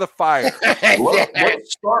you right into the fire.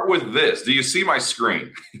 Let's start with this. Do you see my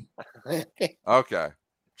screen? Okay.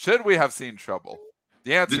 Should we have seen trouble?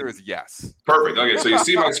 The answer is yes. Perfect. Okay, so you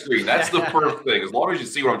see my screen. That's the first thing. As long as you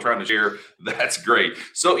see what I'm trying to share, that's great.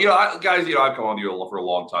 So, I've come on to you for a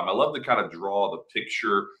long time. I love to kind of draw the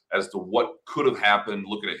picture as to what could have happened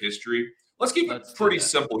looking at history. Let's keep it pretty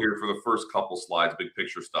simple here for the first couple slides, big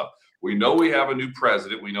picture stuff. We know we have a new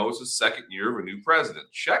president. We know it's the second year of a new president.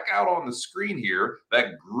 Check out on the screen here,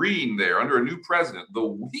 that green there under a new president. The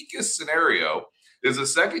weakest scenario is the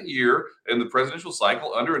second year in the presidential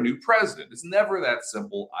cycle under a new president. It's never that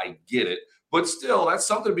simple. I get it. But still, that's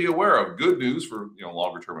something to be aware of. Good news for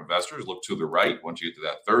longer-term investors. Look to the right. Once you get to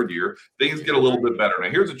that third year, things get a little bit better. Now,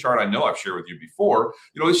 here's a chart I know I've shared with you before.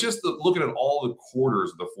 It's just looking at all the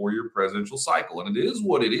quarters of the 4-year presidential cycle. And it is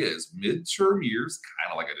what it is. Midterm years,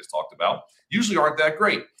 kind of like I just talked about, usually aren't that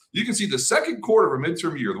great. You can see the second quarter of a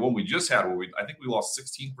midterm year, the one we just had, where I think we lost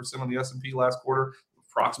 16% on the S&P last quarter,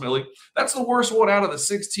 approximately. That's the worst one out of the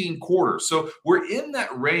 16 quarters. So we're in that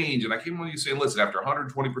range. And I came on you saying, listen, after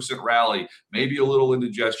 120% rally, maybe a little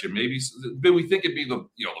indigestion, maybe we think it'd be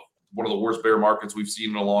one of the worst bear markets we've seen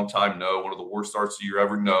in a long time. No. One of the worst starts of the year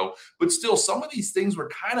ever. No. But still, some of these things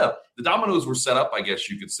were the dominoes were set up, I guess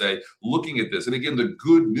you could say, looking at this. And again, the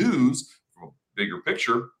good news from a bigger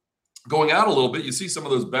picture, going out a little bit, you see some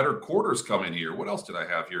of those better quarters come in here. What else did I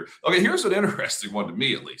have here? Okay, here's an interesting one to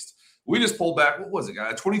me, at least. We just pulled back, what was it,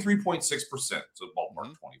 guys? 23.6%. So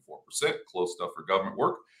ballpark 24%, close stuff for government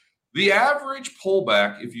work. The average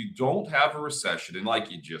pullback, if you don't have a recession, and like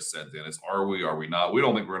you just said, Dennis, are we not? We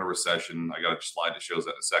don't think we're in a recession. I got a slide that shows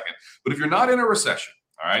that in a second. But if you're not in a recession,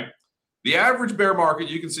 all right, the average bear market,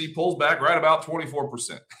 you can see, pulls back right about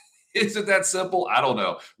 24%. Is it that simple? I don't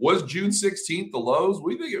know. Was June 16th the lows?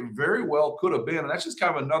 We think it very well could have been. And that's just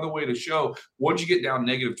kind of another way to show once you get down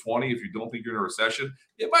negative 20, if you don't think you're in a recession,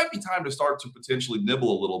 it might be time to start to potentially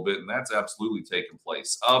nibble a little bit. And that's absolutely taken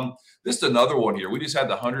place. This is another one here. We just had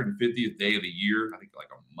the 150th day of the year, I think like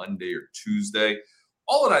on Monday or Tuesday.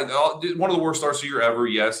 One of the worst starts of the year ever.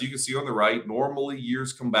 Yes, you can see on the right, normally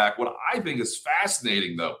years come back. What I think is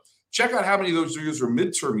fascinating, though, check out how many of those years are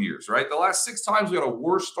midterm years, right? The last 6 times we had a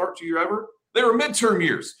worst start to year ever, they were midterm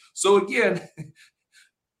years. So again,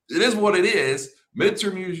 it is what it is.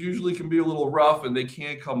 Midterm years usually can be a little rough and they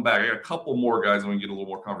can come back. I got a couple more, guys, and we can get a little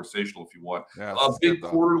more conversational if you want. Yeah, big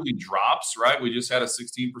quarterly drops, right? We just had a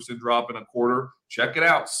 16% drop in a quarter. Check it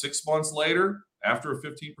out. 6 months later, after a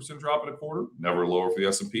 15% drop in a quarter, never lower for the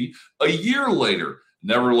S&P. A year later,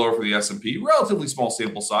 never lower for the S&P. Relatively small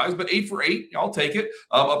sample size, but 8 for 8. I'll take it.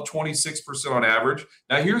 Up 26% on average.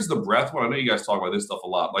 Now, here's the breadth one. I know you guys talk about this stuff a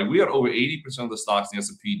lot. Like, we had over 80% of the stocks in the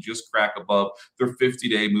S&P just crack above their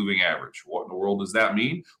 50-day moving average. What in the world does that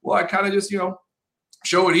mean? Well, I kind of just,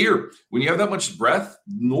 show it here. When you have that much breadth,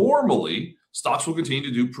 normally stocks will continue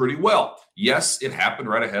to do pretty well. Yes, it happened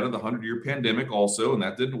right ahead of the 100-year pandemic also, and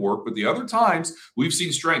that didn't work. But the other times, we've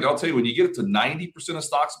seen strength. I'll tell you, when you get it to 90% of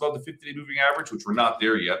stocks above the 50-day moving average, which we're not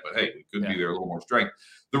there yet, but hey, we could be there, a little more strength.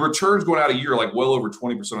 The returns going out a year, like well over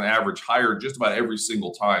 20% on average, higher just about every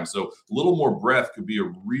single time. So a little more breadth could be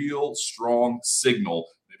a real strong signal.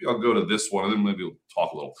 Maybe I'll go to this one, and then maybe we'll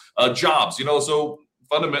talk a little. Jobs, so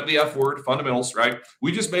fundamentally, F word, fundamentals, right?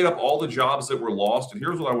 We just made up all the jobs that were lost. And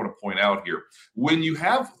here's what I want to point out here. When you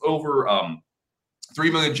have over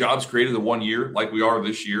 3 million jobs created in 1 year, like we are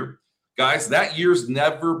this year, guys, that year's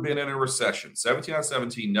never been in a recession. 17 out of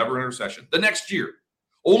 17, never in a recession. The next year,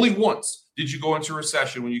 only once did you go into a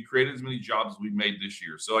recession when you created as many jobs as we've made this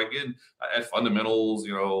year. So again, at fundamentals,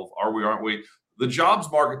 are we, aren't we? The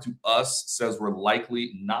jobs market to us says we're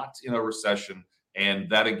likely not in a recession. And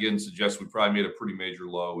that, again, suggests we probably made a pretty major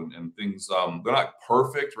low and things, they're not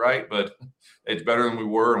perfect, right? But it's better than we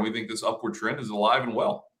were. And we think this upward trend is alive and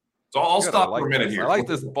well. So I'll stop for a minute here. I like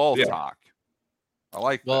this bull talk. I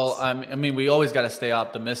like this. I mean, we always got to stay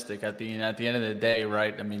optimistic at the end of the day,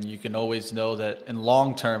 right? I mean, you can always know that in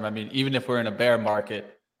long term, I mean, even if we're in a bear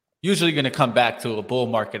market, usually going to come back to a bull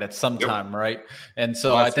market at some time, right? And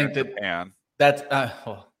so I think that's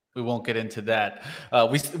we won't get into that.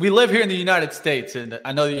 We live here in the United States, and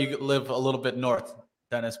I know that you live a little bit north,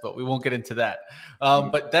 Dennis, but we won't get into that.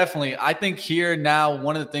 But definitely, I think here now,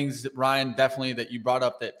 one of the things that Ryan, definitely that you brought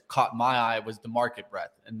up that caught my eye was the market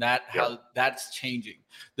breadth, and how that's changing.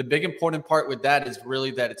 The big important part with that is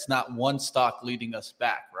really that it's not one stock leading us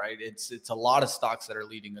back, right? It's a lot of stocks that are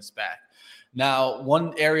leading us back. Now,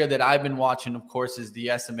 one area that I've been watching, of course, is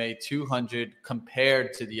the SMA 200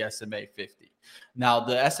 compared to the SMA 50. Now,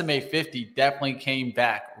 the SMA 50 definitely came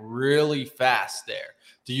back really fast there.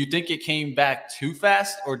 Do you think it came back too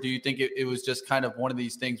fast, or do you think it was just kind of one of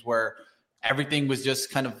these things where everything was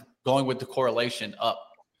just kind of going with the correlation up?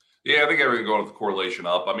 Yeah, I think everything going with the correlation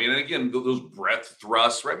up. I mean, and again, those breadth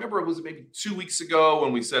thrusts, right? Remember, it was maybe 2 weeks ago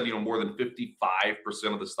when we said, more than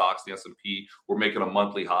 55% of the stocks in the S&P were making a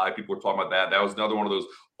monthly high. People were talking about that. That was another one of those,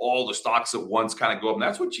 all the stocks at once kind of go up. And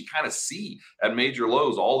that's what you kind of see at major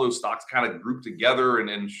lows. All those stocks kind of group together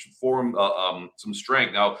and form some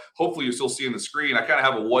strength. Now, hopefully you're still seeing the screen. I kind of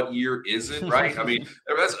have a what year is it, right? I mean,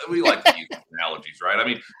 we like to use analogies, right? I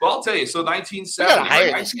mean, but I'll tell you, so 1970.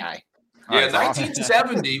 Hire this guy. Yeah,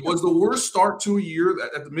 1970 was the worst start to a year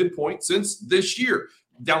at the midpoint since this year.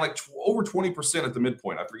 down like over 20% at the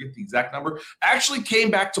midpoint. I forget the exact number. Actually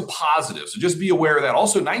came back to positive. So just be aware of that.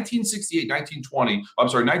 Also 1968 and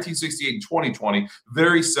 2020,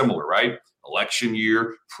 very similar, right? Election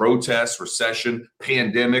year, protests, recession,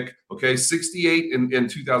 pandemic, okay, 68 in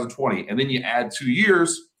 2020. And then you add 2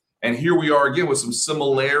 years, and here we are again with some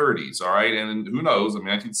similarities, all right? And who knows? I mean,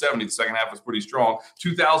 1970, the second half was pretty strong.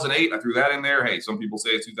 2008, I threw that in there. Hey, some people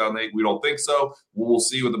say it's 2008. We don't think so. We'll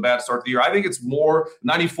see with the bad start to the year. I think it's more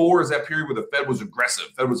 94 is that period where the Fed was aggressive.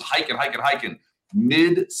 Fed was hiking.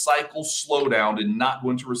 Mid-cycle slowdown, did not go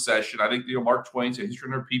into recession. I think Mark Twain said history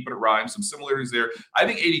never repeat, but it rhymes. Some similarities there. I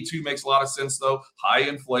think 82 makes a lot of sense, though. High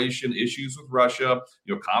inflation, issues with Russia,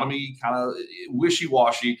 economy kind of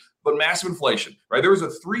wishy-washy, but massive inflation, right? There was a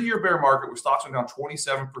 3-year bear market where stocks went down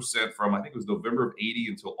 27% from, I think it was November of 80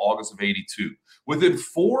 until August of 82. Within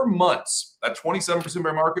 4 months, that 27%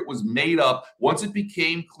 bear market was made up once it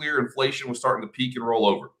became clear inflation was starting to peak and roll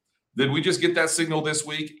over. Did we just get that signal this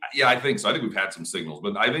week? Yeah, I think so. I think we've had some signals,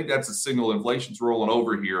 but I think that's a signal inflation's rolling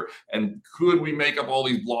over here. And could we make up all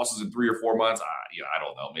these losses in 3 or 4 months? I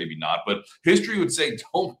don't know, maybe not. But history would say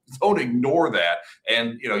don't ignore that.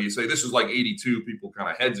 And you say this is like 82, people kind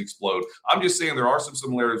of heads explode. I'm just saying there are some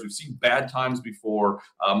similarities. We've seen bad times before.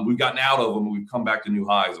 We've gotten out of them. We've come back to new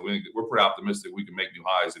highs. We're pretty optimistic we can make new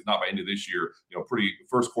highs. If not by end of this year, pretty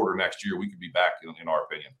first quarter next year, we could be back in our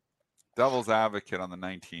opinion. Devil's advocate on the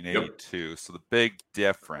 1982. Yep. So the big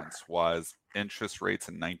difference was interest rates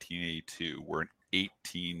in 1982 were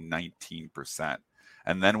 19%.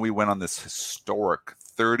 And then we went on this historic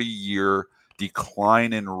 30-year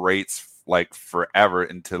decline in rates like forever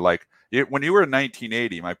into like when you were in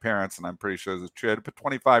 1980, my parents, and I'm pretty sure this is true, had to put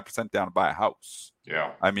 25% down to buy a house.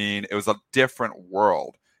 Yeah. I mean, it was a different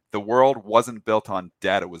world. The world wasn't built on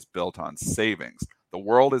debt. It was built on savings. The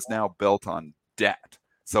world is now built on debt.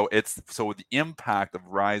 So the impact of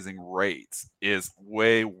rising rates is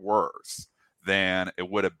way worse than it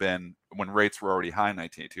would have been when rates were already high in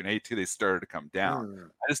 1982. In 1982, they started to come down.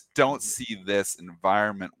 I just don't see this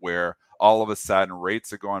environment where all of a sudden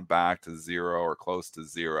rates are going back to zero or close to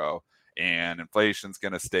zero, and inflation's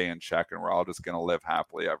going to stay in check, and we're all just going to live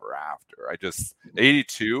happily ever after.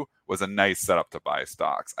 82 was a nice setup to buy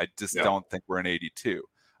stocks. I just don't think we're in 82.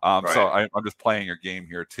 Right. So I'm just playing your game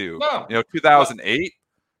here too. No. 2008.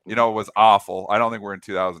 It was awful. I don't think we're in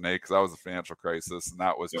 2008 because that was a financial crisis, and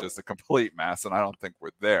that was just a complete mess, and I don't think we're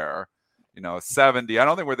there. 70, I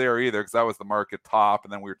don't think we're there either because that was the market top,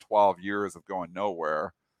 and then we were 12 years of going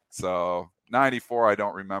nowhere. So 94, I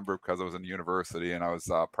don't remember because I was in university and I was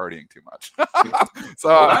partying too much.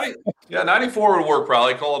 94 would work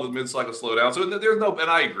probably. Call it a mid-cycle slowdown. So there's no,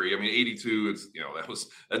 and I agree. I mean, 82 is, that was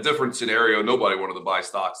a different scenario. Nobody wanted to buy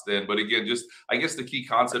stocks then. But again, just I guess the key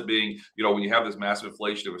concept being, when you have this massive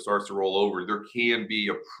inflation, if it starts to roll over, there can be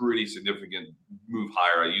a pretty significant move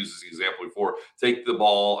higher. I used this example before. Take the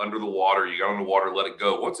ball under the water. You got on the water, let it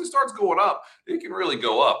go. Once it starts going up, it can really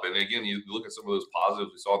go up. And again, you look at some of those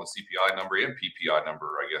positives we saw in the CPI number and PPI number,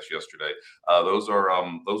 I guess, yesterday. Those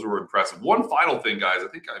were impressive. One final thing, guys.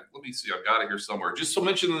 Let me see. I've got it here somewhere. Just so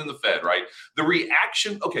mentioned in the Fed, right? The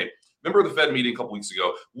reaction. Okay. Remember the Fed meeting a couple weeks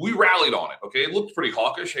ago? We rallied on it. Okay. It looked pretty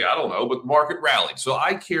hawkish. Hey, I don't know, but the market rallied. So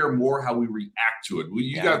I care more how we react to it.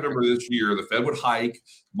 You guys remember this year, the Fed would hike,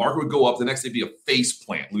 market would go up. The next day be a face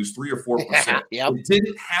plant, lose 3 or 4%. It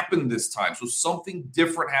didn't happen this time. So something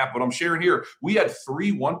different happened. I'm sharing here. We had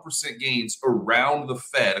 1% gains around the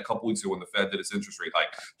Fed a couple weeks ago when the Fed did its interest rate hike.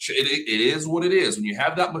 It is what it is. When you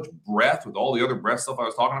have that much breadth with all the other breadth stuff I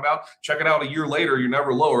was talking about, check it out a year later, you're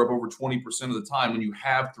never lower, up over 20% of the time when you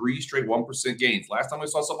have 3 straight 1% gains. Last time I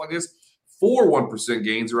saw something like this, 4 1%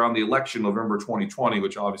 gains around the election November 2020,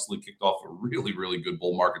 which obviously kicked off a really, really good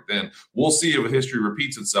bull market then. We'll see if history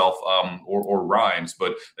repeats itself or rhymes.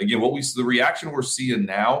 But again, the reaction we're seeing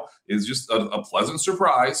now is just a pleasant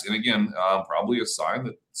surprise. And again, probably a sign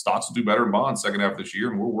that stocks will do better in bonds second half of this year.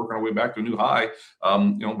 And we're working our way back to a new high,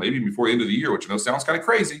 maybe before the end of the year, which sounds kind of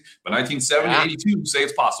crazy. But 1970, 82 say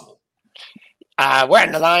it's possible. We're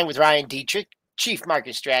on the line with Ryan Dietrich, Chief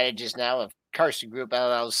Market Strategist now of Carson Group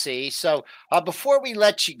LLC. So before we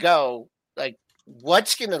let you go,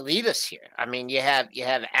 what's going to lead us here? I mean, you have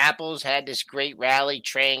Apple's had this great rally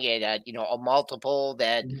trading at a multiple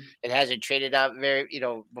that it hasn't traded out very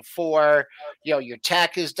before. Your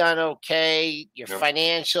tech has done okay. Your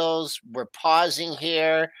financials, we're pausing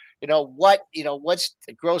here. What's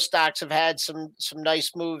the growth stocks have had some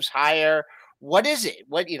nice moves higher. What is it?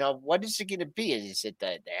 What is it going to be? Is it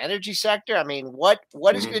the energy sector? I mean, what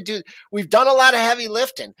is going to do? We've done a lot of heavy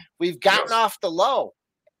lifting. We've gotten off the low,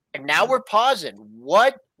 and now we're pausing.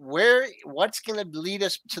 What what's going to lead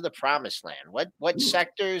us to the promised land? What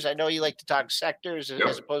sectors? I know you like to talk sectors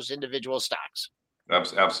as opposed to individual stocks.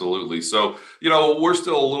 Absolutely. So, we're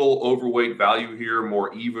still a little overweight value here,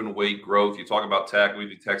 more even weight growth. You talk about tech,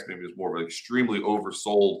 maybe tech's maybe is more of an extremely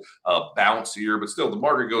oversold bounce here, but still the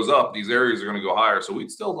market goes up. These areas are going to go higher. So we'd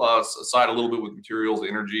still side a little bit with materials,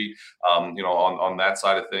 energy, on that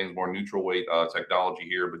side of things, more neutral weight technology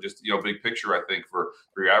here. But just, big picture, I think for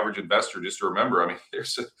your average investor, just to remember, I mean,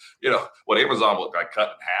 there's, what Amazon got cut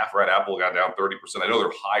in half, right? Apple got down 30%. I know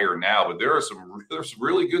they're higher now, but there's some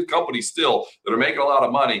really good companies still that are making a lot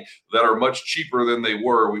of money that are much cheaper than they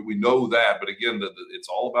were. We know that, but again, it's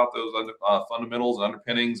all about those fundamentals and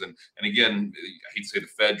underpinnings. And again, I hate to say the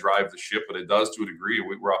Fed drives the ship, but it does to a degree.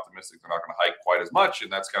 We're optimistic they're not going to hike quite as much,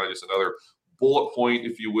 and that's kind of just another bullet point,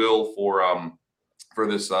 if you will, for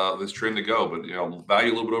this trend to go. But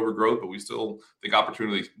value a little bit over growth, but we still think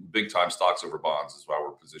opportunity, big time stocks over bonds is why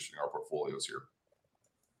we're positioning our portfolios here.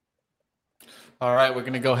 All right, we're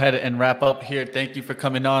going to go ahead and wrap up here. Thank you for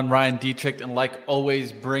coming on, Ryan Dietrich, and like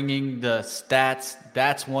always, bringing the stats.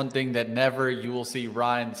 That's one thing that never you will see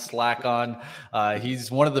Ryan slack on. He's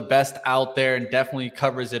one of the best out there and definitely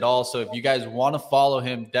covers it all. So if you guys want to follow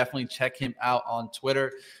him, definitely check him out on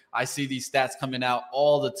Twitter. I see these stats coming out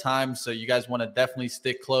all the time, so you guys want to definitely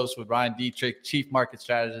stick close with Ryan Dietrich, Chief Market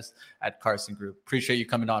Strategist at Carson Group. Appreciate you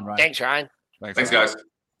coming on, Ryan. Thanks, Ryan. Thanks guys.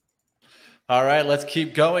 All right, let's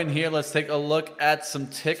keep going here. Let's take a look at some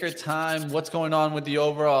ticker time. What's going on with the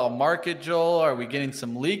overall market, Joel? Are we getting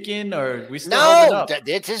some leaking, or are we still holding up?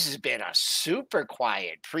 This has been a super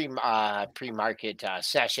quiet pre-market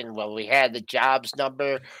session. Well, we had the jobs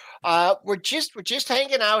number. We're just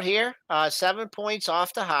hanging out here. 7 points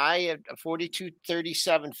off the high at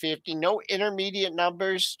 42.3750. No intermediate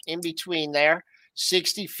numbers in between there.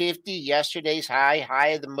 60.50 yesterday's high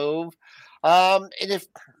of the move. And if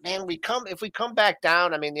we come back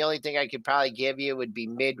down, I mean, the only thing I could probably give you would be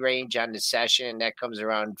mid-range on the session, and that comes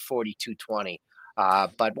around 42.20.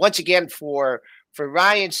 But once again, for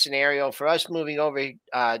Ryan's scenario, for us moving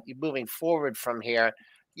forward from here,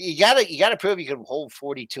 you gotta prove you can hold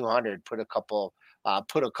 4,200, put a couple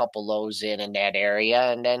lows in that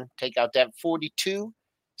area, and then take out that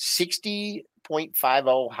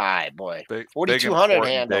 42.60.50 high. Boy, 4,200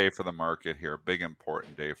 handle. Day for the market here. Big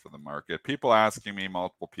important day for the market. People asking me,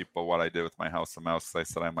 multiple people, what I did with my House of Mouse. I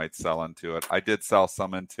said I might sell into it. I did sell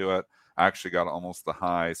some into it. I actually got almost the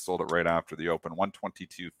high. Sold it right after the open,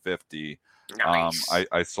 122.50. Nice.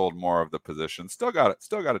 I sold more of the position. Still got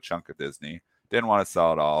a chunk of Disney. Didn't want to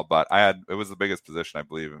sell it all, but it was the biggest position, I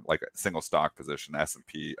believe, like a single stock position.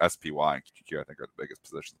 S&P, SPY, and QQQ, I think, are the biggest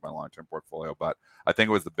positions in my long-term portfolio, but I think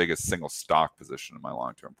it was the biggest single stock position in my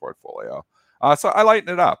long-term portfolio. So I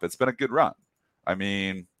lightened it up. It's been a good run. I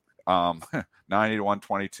mean, 90 to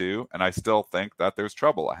 122, and I still think that there's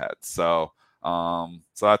trouble ahead. So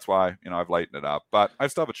that's why, I've lightened it up, but I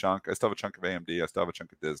still have a chunk. I still have a chunk of AMD. I still have a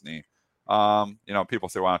chunk of Disney. People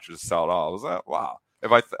say, why don't you just sell it all? I was like, wow.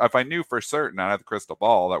 If I knew for certain, I had the crystal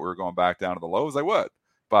ball that we were going back down to the lows, I would.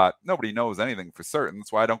 But nobody knows anything for certain.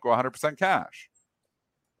 That's why I don't go 100% cash.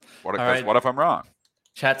 What if I'm wrong?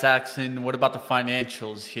 Chat's asking, what about the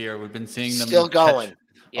financials here? We've been seeing them still going.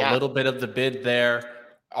 A little bit of the bid there.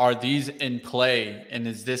 Are these in play? And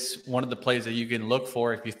is this one of the plays that you can look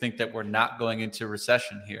for if you think that we're not going into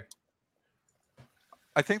recession here?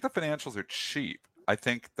 I think the financials are cheap. I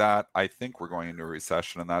think we're going into a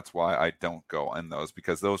recession, and that's why I don't go in those,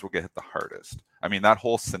 because those will get hit the hardest. I mean, that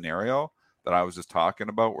whole scenario that I was just talking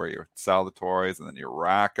about, where you sell the toys and then you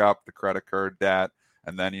rack up the credit card debt,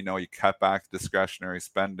 and then you cut back the discretionary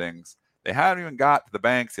spendings. They haven't even got to the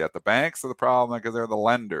banks yet. The banks are the problem because they're the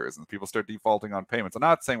lenders, and people start defaulting on payments. I'm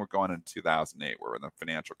not saying we're going into 2008, where we're in the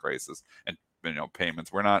financial crisis and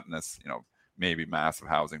payments. We're not in this maybe massive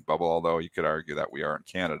housing bubble, although you could argue that we are in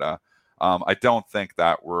Canada. I don't think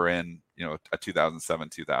that we're in, a 2007,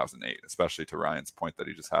 2008, especially to Ryan's point that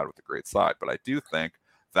he just had with the great slide. But I do think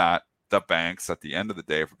that the banks, at the end of the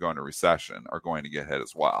day, if we're going to recession, are going to get hit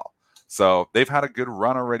as well. So they've had a good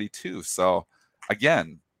run already too. So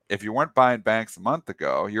again, if you weren't buying banks a month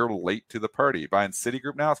ago, you're late to the party. Buying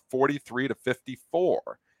Citigroup now is 43 to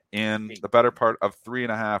 54 in the better part of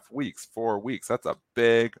 3.5 weeks, 4 weeks. That's a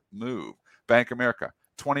big move. Bank of America,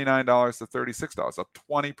 $29 to $36, up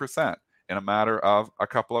 20%. In a matter of a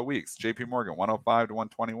couple of weeks. JP Morgan, 105 to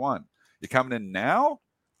 121. You coming in now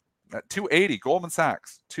at 280. Goldman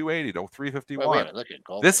Sachs, 280 to 351. Wait, look at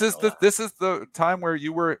Goldman. This is the time where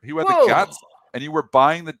you had the guts and you were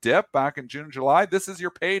buying the dip back in June, July. This is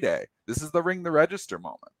your payday. This is the ring the register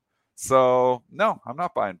moment. So no, I'm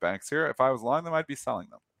not buying banks here. If I was long them, I'd be selling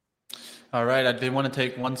them. All right, I did want to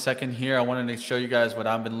take 1 second here. I wanted to show you guys what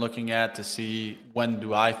I've been looking at to see when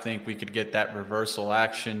do I think we could get that reversal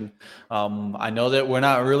action. I know that we're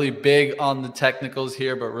not really big on the technicals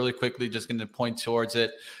here, but really quickly, just going to point towards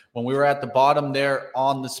it. When we were at the bottom there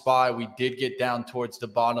on the SPY, we did get down towards the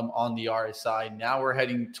bottom on the RSI. Now we're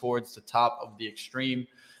heading towards the top of the extreme.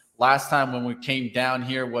 Last time when we came down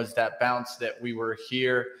here was that bounce that we were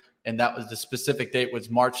here, and that was the specific date was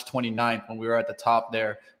March 29th when we were at the top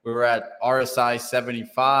there. We were at RSI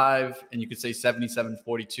 75, and you could say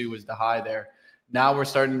 77.42 was the high there. Now we're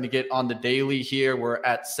starting to get on the daily here. We're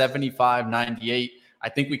at 75.98. I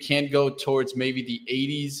think we can go towards maybe the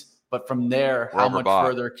 80s, but from there, how much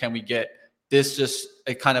further can we get? This just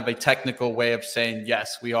a kind of a technical way of saying,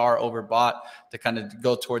 yes, we are overbought, to kind of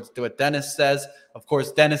go towards what Dennis says. Of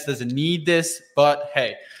course, Dennis doesn't need this, but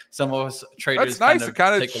hey, some of us traders. That's nice. It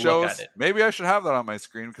kind of take a look at shows. it. Maybe I should have that on my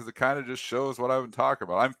screen because it kind of just shows what I've been talking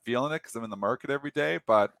about. I'm feeling it because I'm in the market every day,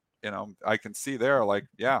 but I can see there, like,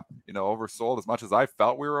 yeah, oversold. As much as I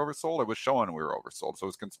felt we were oversold, it was showing we were oversold. So it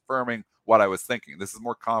was confirming what I was thinking. This is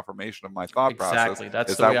more confirmation of my thought process.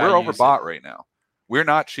 That's is the that way we're I use overbought it. right now. We're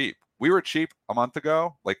not cheap. We were cheap a month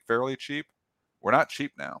ago, like fairly cheap. We're not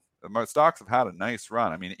cheap now. The stocks have had a nice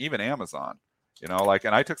run. I mean, even Amazon, and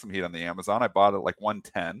I took some heat on the Amazon. I bought it like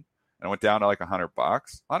 110 and it went down to like $100,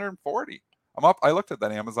 140. I'm up. I looked at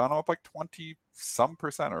that Amazon. I'm up like 20 some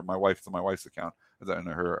percent, or my wife's account, in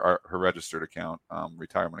her registered account,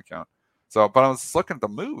 retirement account. So, but I was looking at the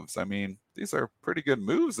moves. I mean, these are pretty good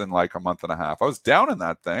moves in like a month and a half. I was down in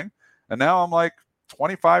that thing, and now I'm like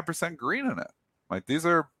 25% green in it. Like, these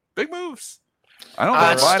are big moves. I don't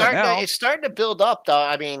think I'm buying it now. It's starting to build up, though.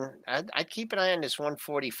 I mean, I'd keep an eye on this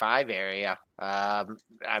 145 area. I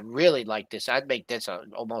really like this. I'd make this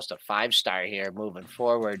almost a 5-star here moving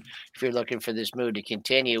forward. If you're looking for this move to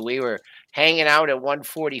continue, we were hanging out at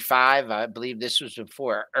 145. I believe this was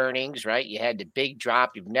before earnings, right? You had the big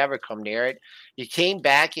drop. You've never come near it. You came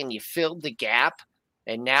back and you filled the gap.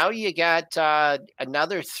 And now you got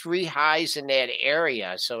another 3 highs in that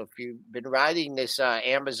area. So if you've been riding this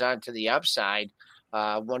Amazon to the upside,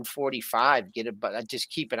 145, just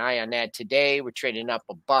keep an eye on that. Today we're trading up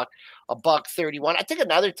a buck 31. I think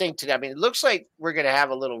another thing today, I mean, it looks like we're going to have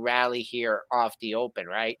a little rally here off the open,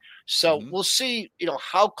 right? So we'll see,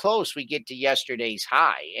 how close we get to yesterday's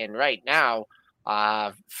high. And right now,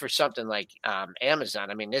 for something like Amazon,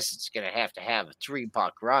 I mean, this is going to have a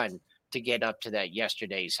 $3 run to get up to that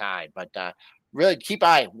yesterday's high. But really keep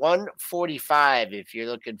eye 145 if you're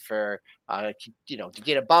looking for to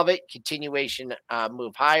get above it, continuation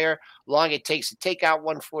move higher. Long it takes to take out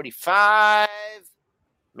 145,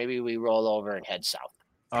 maybe we roll over and head south.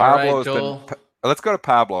 Pablo's been. Let's go to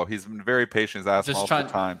Pablo. He's been very patient. He's asked multiple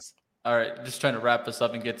times. All right, just trying to wrap this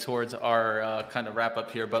up and get towards our kind of wrap up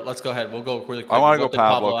here, but let's go ahead. We'll go really quick. I want to go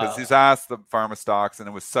Pablo because he's asked the pharma stocks, and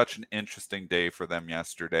it was such an interesting day for them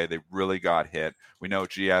yesterday. They really got hit. We know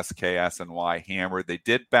GSK, SNY hammered. They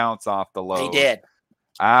did bounce off the lows. They did.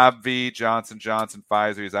 AbbVie, Johnson & Johnson,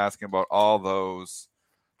 Pfizer. He's asking about all those.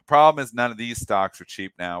 The problem is none of these stocks are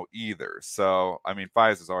cheap now either. So, I mean,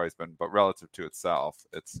 Pfizer's always been, but relative to itself,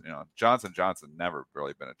 it's, Johnson & Johnson never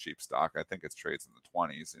really been a cheap stock. I think it trades in the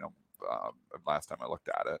 20s, last time I looked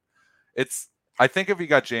at it. I think if you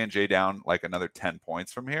got J&J down like another 10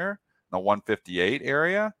 points from here, the 158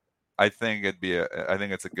 area, I think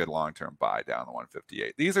it's a good long-term buy down the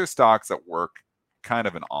 158. These are stocks that work kind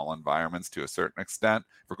of in all environments to a certain extent.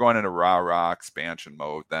 If we're going into rah-rah expansion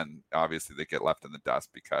mode, then obviously they get left in the dust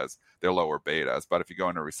because they're lower betas. But if you go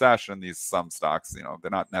into recession, some stocks,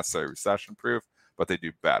 they're not necessarily recession-proof, but they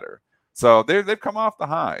do better. So they've come off the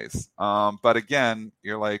highs. But again,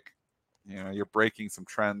 you're like, you're breaking some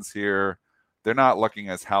trends here. They're not looking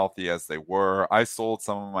as healthy as they were. I sold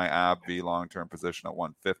some of my AbbVie long-term position at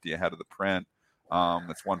 150 ahead of the print.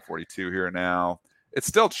 It's 142 here now. It's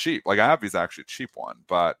still cheap. Like, AbbVie's actually a cheap one,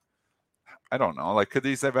 but I don't know. Like, could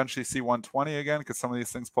these eventually see 120 again? Because some of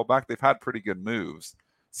these things pull back. They've had pretty good moves.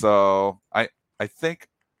 So I think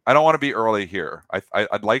I don't want to be early here.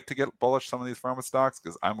 I'd like to get bullish some of these pharma stocks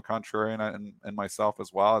because I'm a contrarian and myself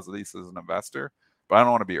as well, at least as an investor. But I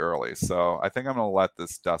don't want to be early. So I think I'm going to let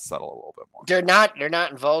this dust settle a little bit more. They're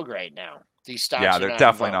not in vogue right now. These stocks they're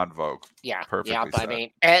definitely not in vogue. Yeah, perfectly but said. I mean,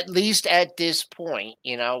 at least at this point,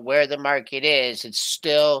 where the market is, it's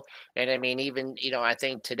still, and I mean, even, I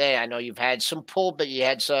think today, I know you've had some you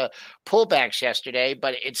had some pullbacks yesterday,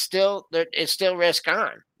 but it's still risk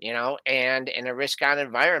on, and in a risk on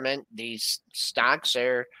environment, these stocks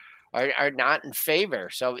are not in favor.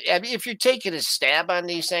 So I mean, if you're taking a stab on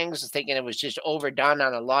these things, thinking it was just overdone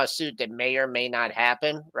on a lawsuit that may or may not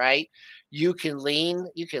happen, right? you can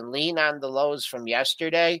lean on the lows from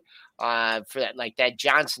yesterday for that, like that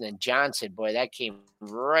Johnson & Johnson, boy, that came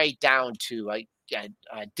right down to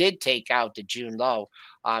did take out the June low.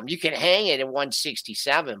 You can hang it at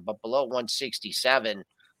 167, but below 167,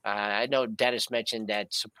 I know Dennis mentioned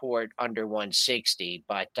that support under 160,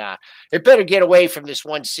 but it better get away from this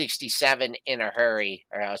 167 in a hurry,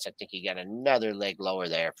 or else I think you got another leg lower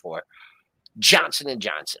there for Johnson &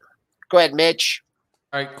 Johnson. Go ahead, Mitch.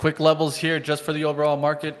 All right, quick levels here just for the overall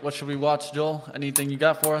market. What should we watch, Joel? Anything you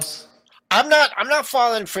got for us? I'm not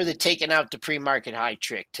falling for the taking out the pre-market high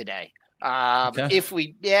trick today. Okay. If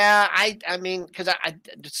we, I mean, because I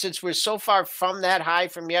since we're so far from that high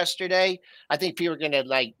from yesterday, I think people are gonna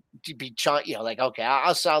like be, okay,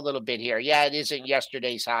 I'll sell a little bit here. Yeah, it isn't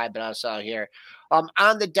yesterday's high, but I'll sell here.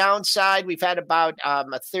 On the downside, we've had about a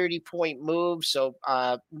 30-point move, so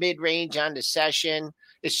mid-range on the session.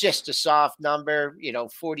 It's just a soft number,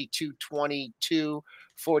 42.22.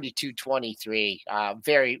 42.23,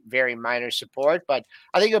 very, very minor support, but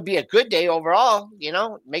I think it'll be a good day overall.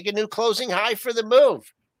 Make a new closing high for the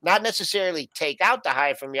move. Not necessarily take out the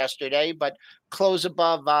high from yesterday, but close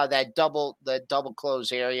above the double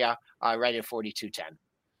close area right at 42.10.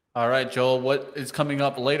 All right, Joel, what is coming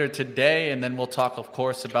up later today? And then we'll talk, of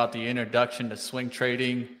course, about the introduction to swing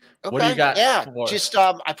trading. Okay. What do you got? Yeah, just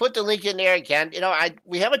I put the link in there again.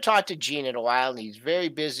 We haven't talked to Gene in a while, and he's very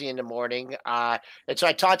busy in the morning. And so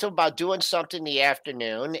I talked to him about doing something in the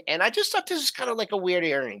afternoon, and I just thought this is kind of like a weird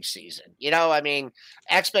earnings season.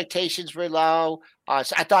 Expectations were low.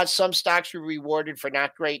 So I thought some stocks were rewarded for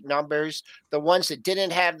not great numbers. The ones that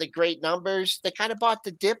didn't have the great numbers, they kind of bought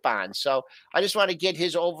the dip on. So I just want to get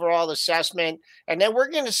his overall assessment. And then we're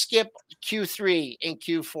going to skip Q3 and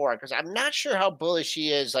Q4 because I'm not sure how bullish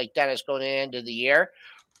he is, like Dennis, going to the end of the year.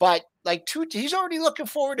 But he's already looking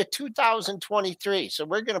forward to 2023. So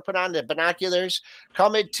we're going to put on the binoculars,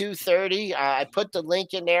 come at 2:30. I put the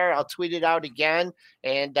link in there. I'll tweet it out again.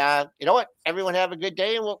 And you know what? Everyone have a good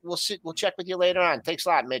day, and we'll check with you later on. Thanks a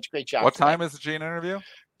lot, Mitch. Great job. What time is the Gene interview?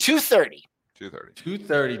 2:30.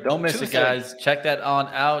 2:30. Don't miss it, guys. Check that on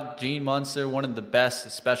out. Gene Munster, one of the best,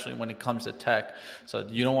 especially when it comes to tech. So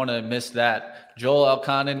you don't want to miss that. Joel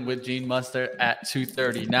Elconin with Gene Munster at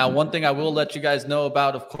 2:30. Now, one thing I will let you guys know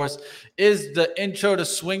about, of course, is the Intro to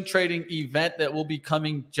Swing Trading event that will be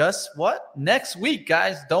coming next week,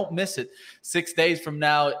 guys. Don't miss it. 6 days from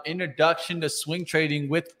now, Introduction to Swing Trading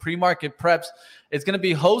with Pre-Market Preps. It's going to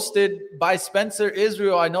be hosted by Spencer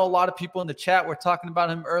Israel. I know a lot of people in the chat were talking about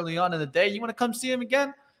him early on in the day. You want to come see him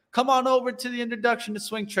again? Come on over to the Introduction to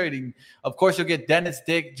Swing Trading. Of course, you'll get Dennis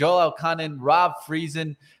Dick, Joel Elconin, Rob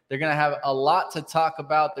Friesen. They're going to have a lot to talk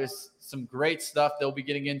about. There's some great stuff they'll be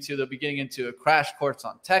getting into. They'll be getting into a crash course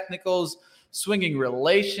on technicals, swinging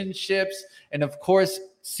relationships, and, of course,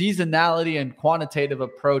 seasonality and quantitative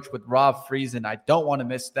approach with Rob Friesen. I don't want to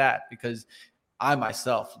miss that because I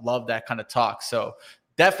myself love that kind of talk. So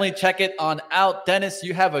definitely check it on out. Dennis,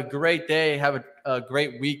 you have a great day. Have a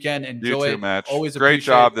great weekend. Enjoy you too, Mitch. Always great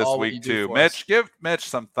job this week too. Mitch, give Mitch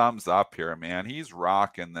some thumbs up here, man. He's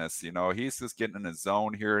rocking this. He's just getting in his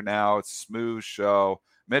zone here now. It's a smooth show.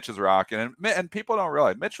 Mitch is rocking. And people don't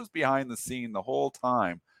realize Mitch was behind the scene the whole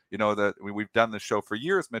time. That we've done this show for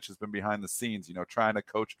years. Mitch has been behind the scenes, trying to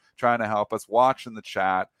coach, trying to help us, watching the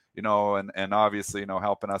chat. And obviously,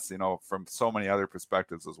 helping us, from so many other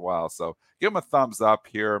perspectives as well. So give him a thumbs up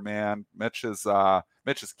here, man. Mitch is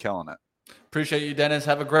killing it. Appreciate you, Dennis.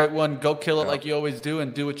 Have a great one. Go kill it like you always do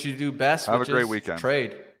and do what you do best. Have a great weekend.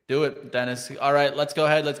 Trade. Do it, Dennis. All right, let's go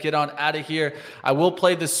ahead. Let's get on out of here. I will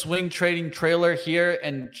play the swing trading trailer here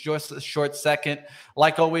in just a short second.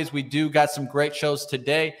 Like always, we do got some great shows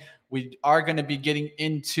today. We are going to be getting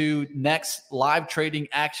into next live trading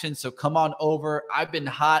action. So come on over. I've been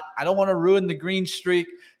hot. I don't want to ruin the green streak.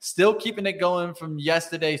 Still keeping it going from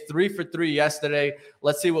yesterday. 3 for 3 yesterday.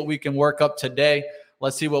 Let's see what we can work up today.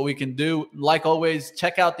 Let's see what we can do. Like always,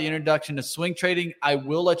 check out the Introduction to Swing Trading. I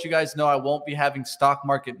will let you guys know I won't be having stock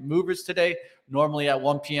market movers today, normally at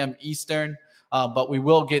 1 p.m. Eastern. But we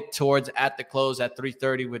will get towards at the close at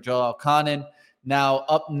 3:30 with Joel Elconin. Now,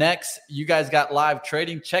 up next, you guys got live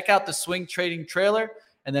trading. Check out the swing trading trailer,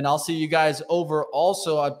 and then I'll see you guys over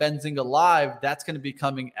also at Benzinga Live. That's going to be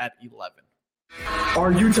coming at 11.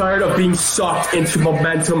 Are you tired of being sucked into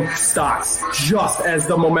momentum stocks just as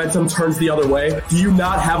the momentum turns the other way? Do you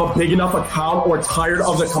not have a big enough account or tired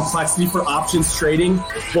of the complexity for options trading?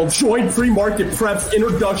 Well, join Pre-Market Prep's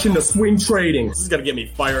Introduction to Swing Trading. This is going to get me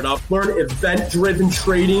fired up. Learn event-driven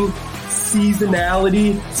trading,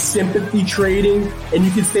 seasonality, sympathy trading, and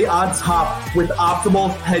you can stay on top with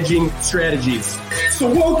optimal hedging strategies. So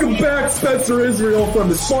welcome back, Spencer Israel, from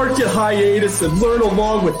the market hiatus, and learn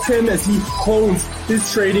along with Tim as he hones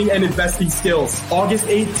his trading and investing skills. August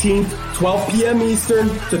 18th, 12 p.m. Eastern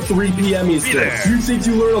to 3 p.m. Eastern. You think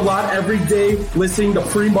you learn a lot every day listening to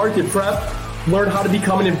Pre-Market Prep? Learn how to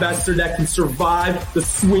become an investor that can survive the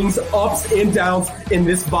swings, ups and downs in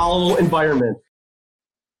this volatile environment.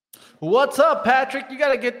 What's up, Patrick? I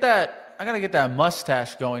gotta get that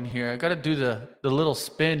mustache going here. I gotta do the little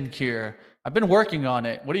spin here. I've been working on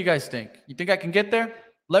it. What do you guys think? You think I can get there?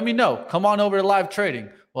 Let me know. Come on over to live trading.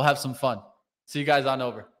 We'll have some fun. See you guys on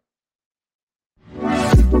over.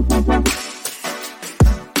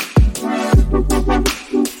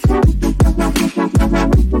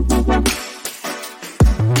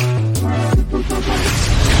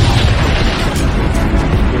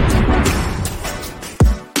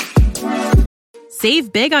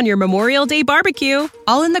 Save big on your Memorial Day barbecue,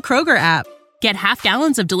 all in the Kroger app. Get half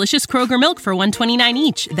gallons of delicious Kroger milk for $1.29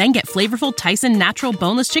 each. Then get flavorful Tyson natural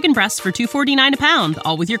boneless chicken breasts for $2.49 a pound,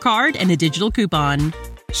 all with your card and a digital coupon.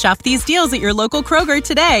 Shop these deals at your local Kroger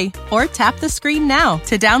today, or tap the screen now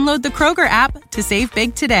to download the Kroger app to save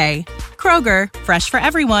big today. Kroger, fresh for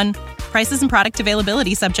everyone. Prices and product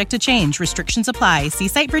availability subject to change. Restrictions apply. See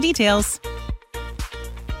site for details.